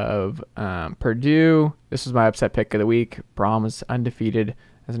care of Purdue. This was my upset pick of the week. Braun was undefeated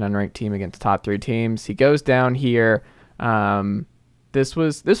as an unranked team against the top 3 teams. He goes down here. This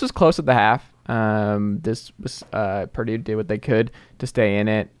was close at the half. Purdue did what they could to stay in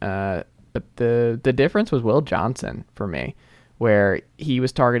it. But the difference was Will Johnson for me, where he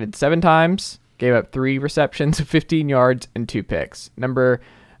was targeted 7 times, gave up 3 receptions, 15 yards, and 2 picks. Number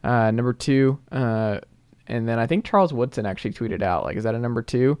 2, and then I think Charles Woodson actually tweeted out, like, is that a number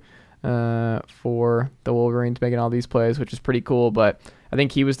 2 for the Wolverines making all these plays, which is pretty cool. But I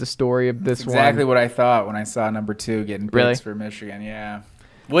think he was the story of this one. Exactly what I thought when I saw number 2 getting picks for Michigan. Yeah,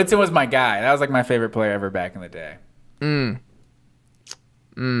 Woodson was my guy. That was like my favorite player ever back in the day.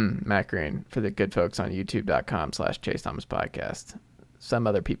 Matt Green, for the good folks on youtube.com/Chase Thomas Podcast. Some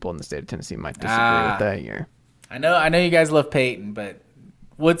other people in the state of Tennessee might disagree with that here. I know you guys love Peyton, but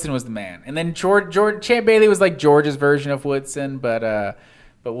Woodson was the man. And then Champ Bailey was like Georgia's version of Woodson, but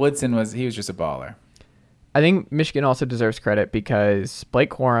Woodson was just a baller. I think Michigan also deserves credit because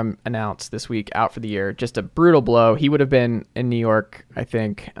Blake Corum announced this week out for the year. Just a brutal blow. He would have been in New York, I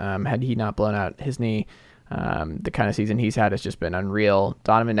think, had he not blown out his knee. The kind of season he's had has just been unreal.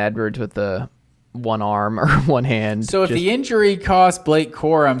 Donovan Edwards with the one arm or one hand. So if the injury cost Blake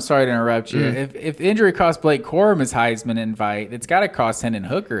Corum, sorry to interrupt you, if the injury cost Blake Corum his Heisman invite, it's got to cost Hendon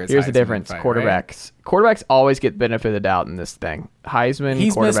Hooker his Here's Heisman the difference. invite, Quarterbacks. Right? Quarterbacks always get benefit of the doubt in this thing. Heisman,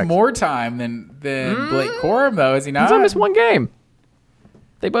 he's missed more time than Blake Corum, though, is he not? He's only missed 1 game.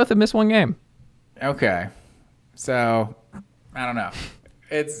 They both have missed 1 game. Okay. So, I don't know.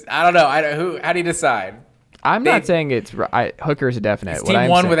 How do you decide? I'm not saying it's right. Hooker's a definite. His team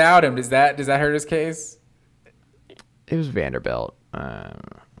won without him. Does that hurt his case? It was Vanderbilt. I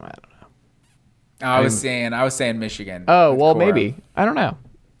don't know. I was saying Michigan. Oh, well, maybe. I don't know.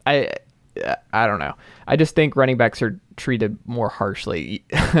 I don't know. I just think running backs are treated more harshly.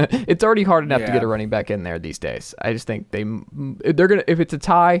 It's already hard enough to get a running back in there these days. I just think they're gonna, if it's a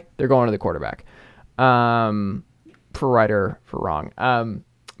tie, they're going to the quarterback. For right or for wrong.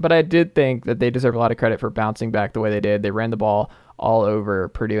 But I did think that they deserve a lot of credit for bouncing back the way they did. They ran the ball all over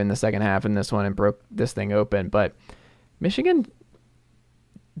Purdue in the second half in this one and broke this thing open. But Michigan,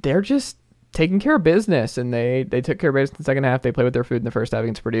 they're taking care of business, and they took care of business in the second half. They played with their food in the first half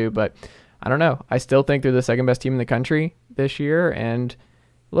against Purdue, but I don't know. I still think they're the second best team in the country this year, and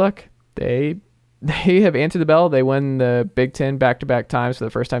look, they have answered the bell. They won the Big Ten back-to-back times for the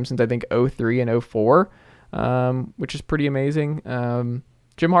first time since I think 2003 and 2004, which is pretty amazing.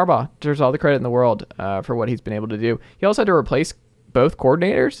 Jim Harbaugh deserves all the credit in the world for what he's been able to do. He also had to replace both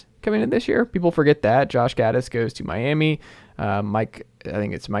coordinators coming in this year. People forget that. Josh Gaddis goes to Miami. Mike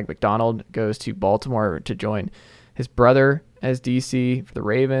McDonald goes to Baltimore to join his brother as DC for the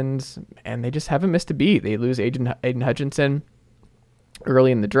Ravens, and they just haven't missed a beat. They lose Aiden Hutchinson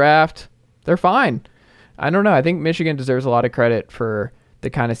early in the draft. They're fine. I don't know. I think Michigan deserves a lot of credit for the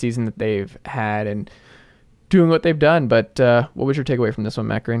kind of season that they've had and doing what they've done. But what was your takeaway from this one,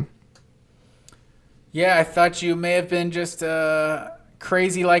 Matt Green? Yeah, I thought you may have been just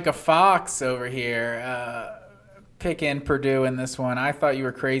crazy like a fox over here picking Purdue in this one. I thought you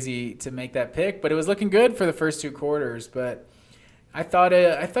were crazy to make that pick, but it was looking good for the first two quarters. But I thought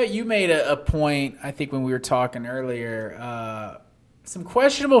you made a point, I think, when we were talking earlier, some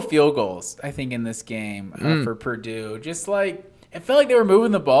questionable field goals, I think, in this game for Purdue. Just like it felt like they were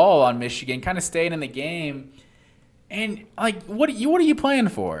moving the ball on Michigan, kind of staying in the game. And like, what are you playing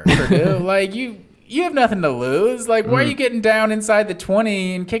for, Purdue? Like you have nothing to lose. Like, why are you getting down inside the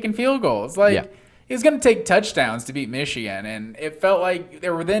 20 and kicking field goals? Like, it was going to take touchdowns to beat Michigan, and it felt like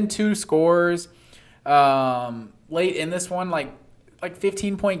there were then two scores late in this one, like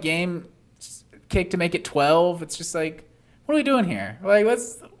 15-point game kick to make it 12. It's just like, what are we doing here? Like,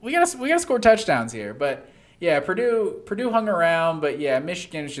 we gotta score touchdowns here. But yeah, Purdue hung around, but yeah,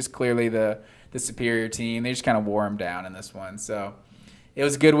 Michigan is just clearly the superior team. They just kind of wore them down in this one. So it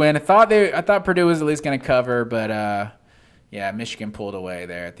was a good win. I thought Purdue was at least going to cover, but yeah, Michigan pulled away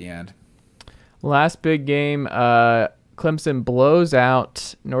there at the end. Last big game, Clemson blows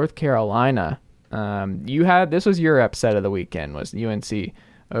out North Carolina. This was your upset of the weekend, was UNC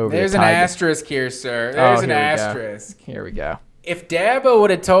over. There's an asterisk here, sir. There's an asterisk. Here we go. If Dabo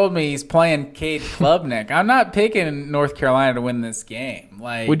would have told me he's playing Cade Klubnik, I'm not picking North Carolina to win this game.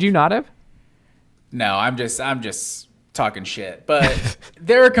 Like, would you not have? No, I'm just talking shit. But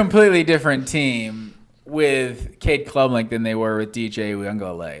they're a completely different team with Cade Klubnik than they were with DJ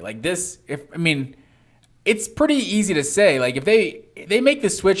Uiagalelei. Like this, it's pretty easy to say. Like if they make the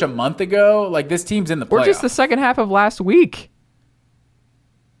switch a month ago, like this team's in the playoffs. Or just the second half of last week.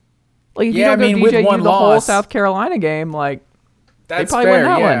 Like if you don't go DJ with one the loss, whole South Carolina game, like that's they probably fair. Win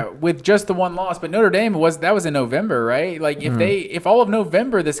that Yeah, one. with just the one loss. But Notre Dame was in November, right? Like if all of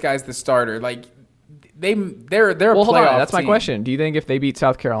November this guy's the starter, like they're a playoff hold on. That's team. my question. Do you think if they beat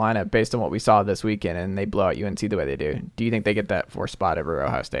South Carolina based on what we saw this weekend and they blow out UNC the way they do you think they get that 4th spot over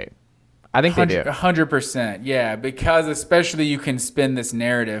Ohio State? I think they do. 100%. Yeah, because especially you can spin this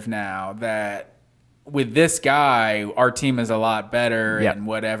narrative now that with this guy, our team is a lot better and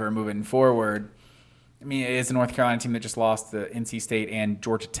whatever moving forward. I mean, it is a North Carolina team that just lost to NC State and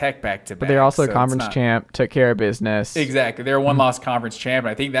Georgia Tech back-to-back. But they're also a conference champ, took care of business. Exactly. They're a one-loss conference champ,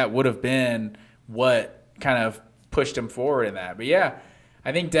 and I think that would have been what kind of pushed him forward in that. But, yeah,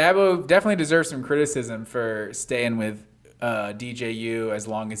 I think Dabo definitely deserves some criticism for staying with DJU as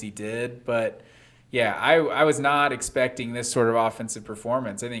long as he did. But, yeah, I was not expecting this sort of offensive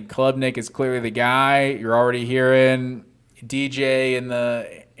performance. I think Klubnik is clearly the guy. You're already hearing DJ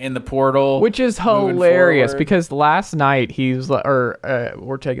in the portal, which is hilarious because last night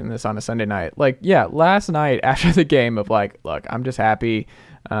we're taking this on a Sunday night. Like, yeah, last night after the game of like, look, I'm just happy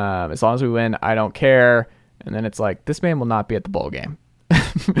as long as we win, I don't care. And then it's like, this man will not be at the bowl game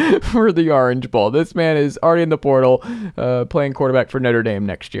for the Orange Bowl. This man is already in the portal playing quarterback for Notre Dame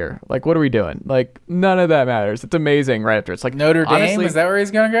next year. Like, what are we doing? Like, none of that matters. It's amazing right after. It's like, Notre Dame, honestly, is that where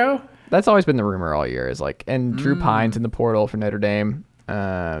he's going to go? That's always been the rumor all year, is like, and Drew Pine's in the portal for Notre Dame,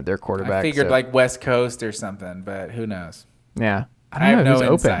 their quarterback. I figured like West Coast or something, but who knows? Yeah. I have no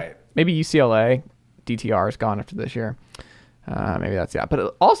insight. Open. Maybe UCLA, DTR is gone after this year. Maybe that's, yeah.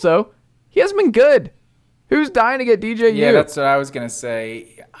 But also, he hasn't been good. Who's dying to get DJU? Yeah, that's what I was going to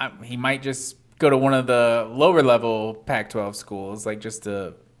say. He might just go to one of the lower level Pac-12 schools, like just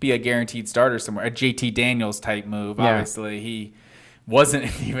to be a guaranteed starter somewhere, a JT Daniels type move. Yeah. Obviously, he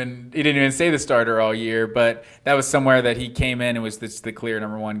didn't even say the starter all year, but that was somewhere that he came in and was the clear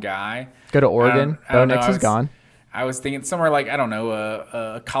number one guy. Go to Oregon. Bo Nix is gone. I was thinking somewhere like, I don't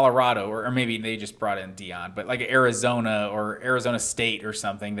know, Colorado, or maybe they just brought in Dion, but like Arizona or Arizona State or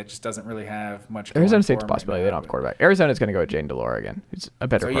something that just doesn't really have much. Arizona State's a possibility. They don't have quarterback. Arizona's going to go with Jaden Delore again. Who's a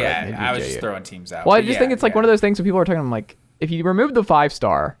better quarterback. Yeah, I was just throwing teams out. Well, I just think it's like one of those things when people are talking, I'm like, if you remove the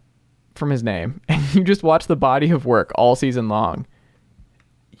 5-star from his name and you just watch the body of work all season long,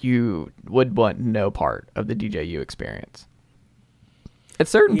 you would want no part of the DJU experience. At a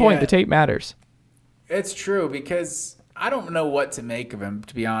certain point, the tape matters. It's true, because I don't know what to make of him,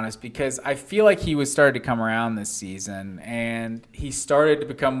 to be honest, because I feel like he was started to come around this season, and he started to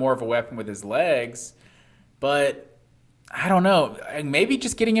become more of a weapon with his legs, but I don't know. Maybe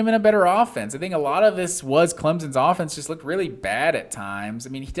just getting him in a better offense. I think a lot of this was Clemson's offense just looked really bad at times. I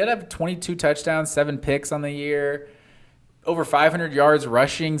mean, he did have 22 touchdowns, 7 picks on the year, over 500 yards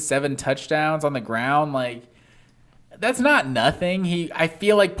rushing, 7 touchdowns on the ground. Like, that's not nothing. I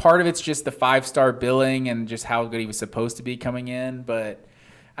feel like part of it's just the 5-star billing and just how good he was supposed to be coming in. But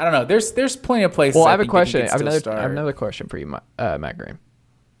I don't know. There's plenty of places. Well, I have a question. I have another question for you, Matt Graham.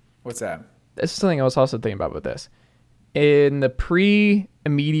 What's that? This is something I was also thinking about with this. In the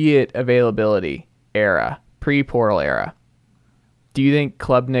pre-immediate availability era, pre-portal era, do you think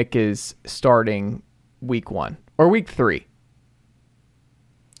Klubnik is starting week 1 or week 3?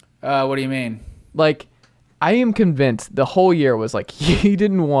 What do you mean? Like, I am convinced the whole year was like he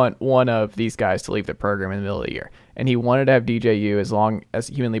didn't want one of these guys to leave the program in the middle of the year, and he wanted to have DJU as long as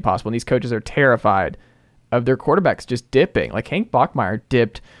humanly possible. And these coaches are terrified of their quarterbacks just dipping. Like Hank Bachmeier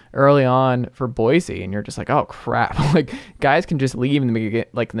dipped early on for Boise, and you're just like, oh crap! Like guys can just leave in the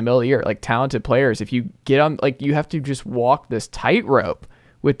middle of the year. Like talented players, if you get on, like you have to just walk this tightrope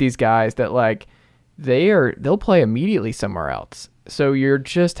with these guys that like they'll play immediately somewhere else. So you're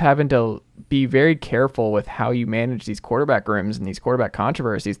just having to be very careful with how you manage these quarterback rooms and these quarterback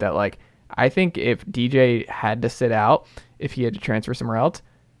controversies. That like I think if DJ had to sit out, if he had to transfer somewhere else,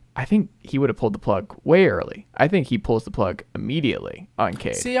 I think he would have pulled the plug way early. I think he pulls the plug immediately on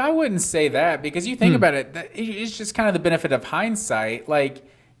Cade. See, I wouldn't say that, because you think about it, it's just kind of the benefit of hindsight. Like,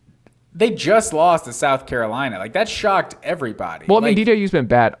 they just lost to South Carolina. Like, that shocked everybody. Well, I mean, DJU's been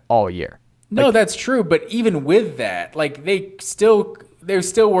bad all year. No, like, that's true. But even with that, like, they still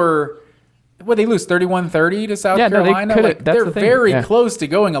were. What, they lose 31-30 to South Carolina? No, they're very close to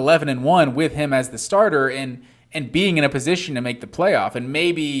going 11-1 with him as the starter and being in a position to make the playoff. And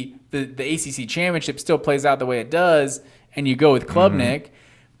maybe the ACC championship still plays out the way it does, and you go with Klubnik.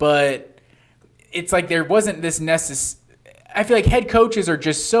 But it's like there wasn't this I feel like head coaches are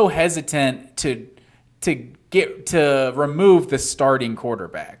just so hesitant to remove the starting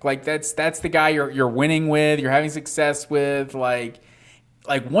quarterback. Like that's the guy you're winning with, you're having success with. Like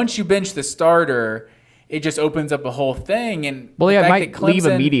once you bench the starter, it just opens up a whole thing. And well, yeah, might leave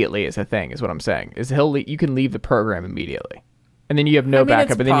immediately is a thing, is what I'm saying. Is you can leave the program immediately, and then you have no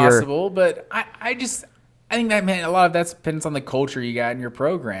backup. It's possible, but I think that, man, a lot of that depends on the culture you got in your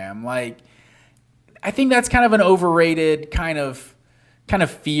program. Like, I think that's kind of an overrated kind of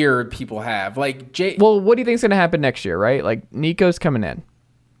fear people have. Like, well, what do you think is going to happen next year? Right, like Nico's coming in.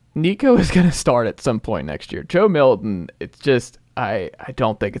 Nico is going to start at some point next year. Joe Milton, it's just. I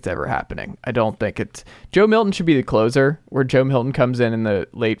don't think it's ever happening. I don't think it's... Joe Milton should be the closer, where Joe Milton comes in the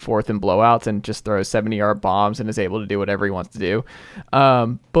late fourth and blowouts and just throws 70-yard bombs and is able to do whatever he wants to do.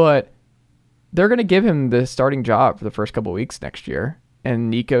 But they're going to give him the starting job for the first couple of weeks next year.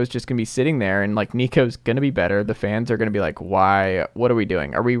 And Nico's just going to be sitting there, and like Nico's going to be better. The fans are going to be like, why? What are we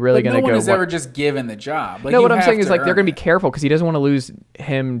doing? Are we really going to go? No one is ever just given the job. Like, no, what I'm saying is like they're going to be careful because he doesn't want to lose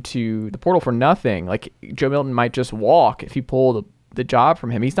him to the portal for nothing. Like Joe Milton might just walk if you pull the job from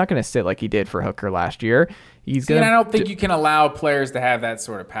him. He's not going to sit like he did for Hooker last year. He's going. And I don't think you can allow players to have that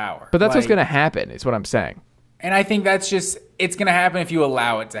sort of power. But that's what's going to happen. Is what I'm saying. And I think that's just it's going to happen if you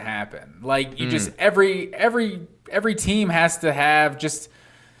allow it to happen. Like you just every team has to have just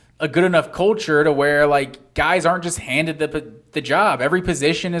a good enough culture to where like guys aren't just handed the job. Every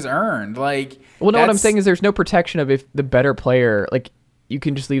position is earned. Like, well, no, what I'm saying is there's no protection of if the better player, like you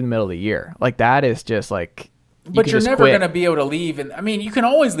can just leave in the middle of the year. Like that is just like. But you're never going to be able to leave. And I mean, you can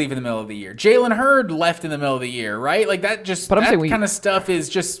always leave in the middle of the year. Jalen Hurd left in the middle of the year, right? Like that just that kind of stuff is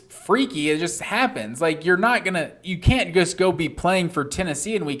just freaky. It just happens. Like you can't just go be playing for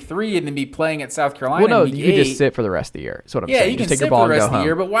Tennessee in week 3 and then be playing at South Carolina. Well, no, in week you 8. could just sit for the rest of the year. That's what I'm saying. Yeah, you just can take sit your ball for the rest of the home.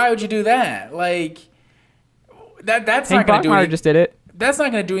 year. But why would you do that? Like that's Hank not going to do anything. Just did it. That's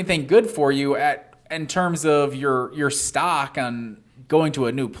not going to do anything good for you in terms of your stock on going to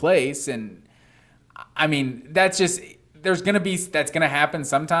a new place. And I mean, that's just. That's going to happen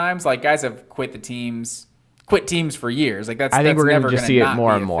sometimes. Like guys have quit teams for years. Like I think we're going to just see it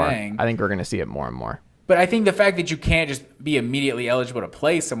more and more. I think we're going to see it more and more. But I think the fact that you can't just be immediately eligible to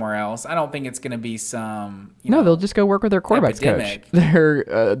play somewhere else, I don't think it's going to be some. They'll just go work with their quarterback's coach,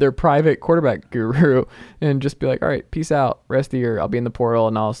 their private quarterback guru, and just be like, all right, peace out. Rest of the year, I'll be in the portal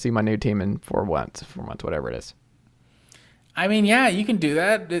and I'll see my new team in 4 months, whatever it is. I mean, yeah, you can do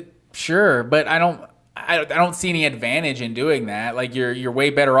that. Sure, but I don't. I don't see any advantage in doing that. Like you're way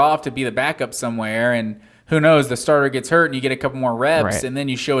better off to be the backup somewhere, and who knows, the starter gets hurt and you get a couple more reps, Right. and then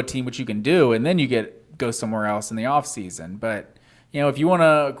you show a team what you can do, and then you go somewhere else in the off season. But if you want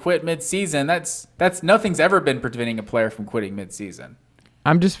to quit mid-season, that's nothing's ever been preventing a player from quitting mid-season.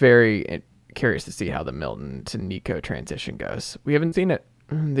 I'm just very curious to see how the Milton to Nico transition goes. We haven't seen it.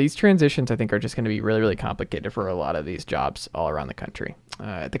 These transitions, I think, are just going to be really, really complicated for a lot of these jobs all around the country,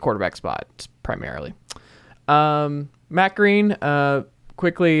 at the quarterback spot primarily. Matt Green,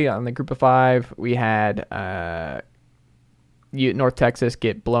 quickly on the group of 5, we had North Texas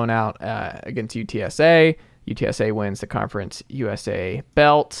get blown out against UTSA. UTSA wins the Conference USA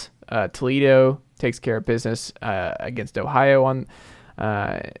belt. Toledo takes care of business against Ohio in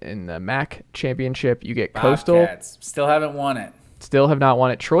the MAC championship. You get Coastal. Bobcats still haven't won it. Still have not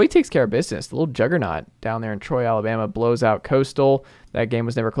won it. Troy takes care of business. The little juggernaut down there in Troy, Alabama, blows out Coastal. That game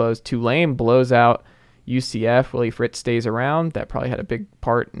was never closed. Tulane blows out UCF. Willie Fritz stays around. That probably had a big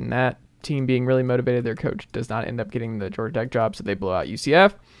part in that team being really motivated. Their coach does not end up getting the Georgia Tech job, so they blow out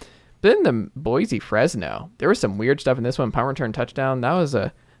UCF. Then the Boise Fresno. There was some weird stuff in this one. Punt return touchdown. That was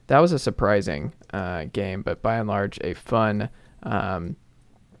a surprising game, but by and large a fun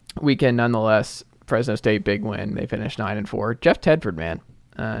weekend nonetheless. Fresno State, big win. They finished 9-4. Jeff Tedford, man,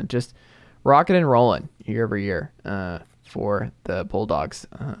 just rocking and rolling year over year for the Bulldogs.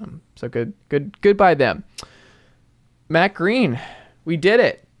 So good by them. Matt Green, we did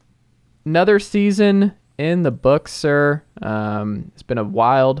it. Another season in the books, sir. It's been a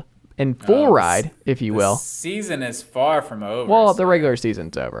wild and full ride, if you will. The season is far from over. Well, the regular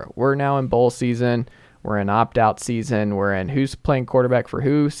season's over. We're now in bowl season. We're in opt-out season. We're in who's playing quarterback for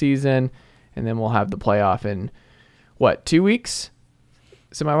who season. And then we'll have the playoff in, 2 weeks?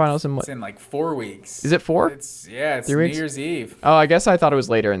 Semifinals in what? It's in like 4 weeks. Is it 4? It's 3 New weeks? Year's Eve. Oh, I guess I thought it was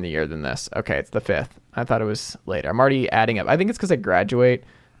later in the year than this. Okay, it's the 5th. I thought it was later. I'm already adding up. I think it's because I graduate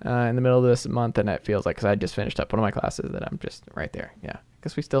in the middle of this month, and it feels like because I just finished up one of my classes that I'm just right there. Yeah, I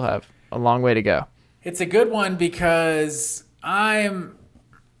guess we still have a long way to go. It's a good one because I'm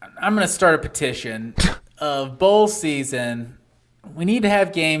going to start a petition of bowl season. We need to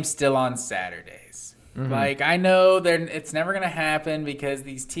have games still on Saturdays. Mm-hmm. Like, I know it's never going to happen because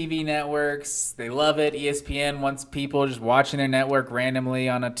these TV networks, they love it. ESPN wants people just watching their network randomly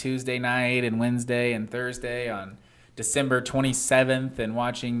on a Tuesday night and Wednesday and Thursday on December 27th and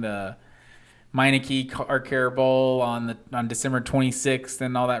watching the Meineke Car Care Bowl on December 26th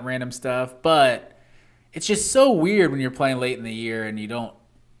and all that random stuff. But it's just so weird when you're playing late in the year and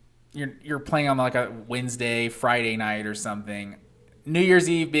you're playing on like a Wednesday, Friday night or something. New Year's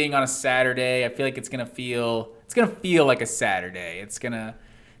Eve being on a Saturday, I feel like it's gonna feel like a Saturday. It's gonna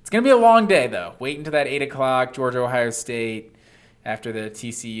be a long day though. Wait until that 8:00 Georgia Ohio State after the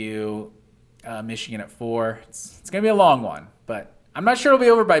TCU Michigan at 4. It's gonna be a long one, but I'm not sure it'll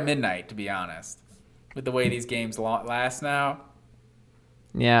be over by midnight, to be honest, with the way these games last now.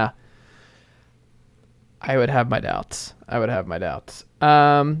 Yeah, I would have my doubts.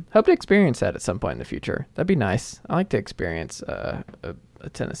 Hope to experience that at some point in the future. That'd be nice. I like to experience a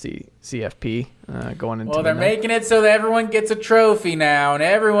Tennessee CFP going into. Well, they're making it so that everyone gets a trophy now, and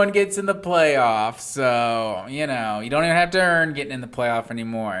everyone gets in the playoffs. So you don't even have to earn getting in the playoff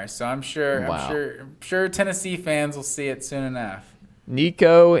anymore. So I'm sure Tennessee fans will see it soon enough.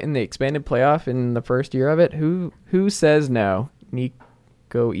 Nico in the expanded playoff in the first year of it. Who says no?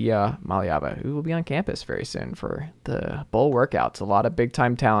 Nico Ia Maliaba, who will be on campus very soon for the bowl workouts. A lot of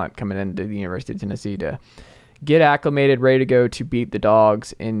big-time talent coming into the University of Tennessee to get acclimated, ready to go to beat the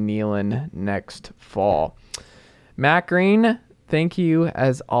Dogs in Neyland next fall. Matt Green, thank you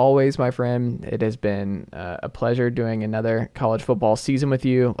as always, my friend. It has been a pleasure doing another college football season with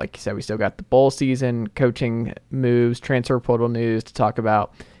you. Like you said, we still got the bowl season, coaching moves, transfer portal news to talk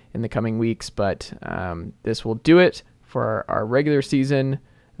about in the coming weeks, but this will do it for our regular season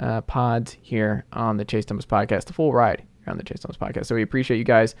pods here on the Chase Thomas Podcast, the full ride here on the Chase Thomas Podcast. So we appreciate you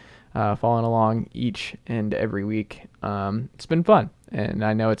guys following along each and every week. It's been fun, and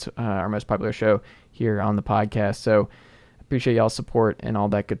I know it's our most popular show here on the podcast. So appreciate y'all's support and all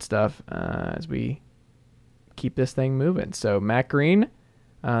that good stuff as we keep this thing moving. So Matt Green,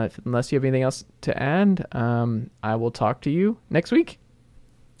 unless you have anything else to add, I will talk to you next week.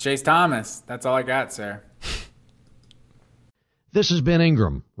 Chase Thomas, that's all I got, sir. This is Ben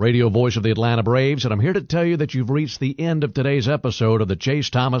Ingram, radio voice of the Atlanta Braves, and I'm here to tell you that you've reached the end of today's episode of the Chase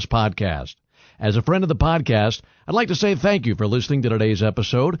Thomas Podcast. As a friend of the podcast, I'd like to say thank you for listening to today's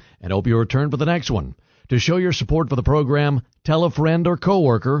episode and hope you return for the next one. To show your support for the program, tell a friend or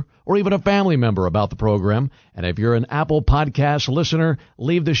coworker or even a family member about the program. And if you're an Apple Podcast listener,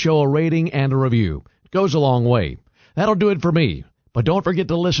 leave the show a rating and a review. goes a long way. That'll do it for me. But don't forget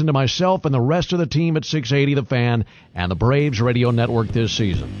to listen to myself and the rest of the team at 680 The Fan and the Braves Radio Network this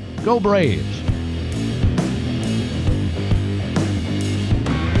season. Go Braves!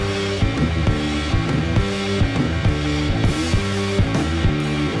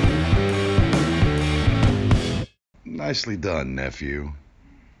 Nicely done, nephew.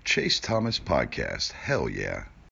 Chase Thomas Podcast. Hell yeah.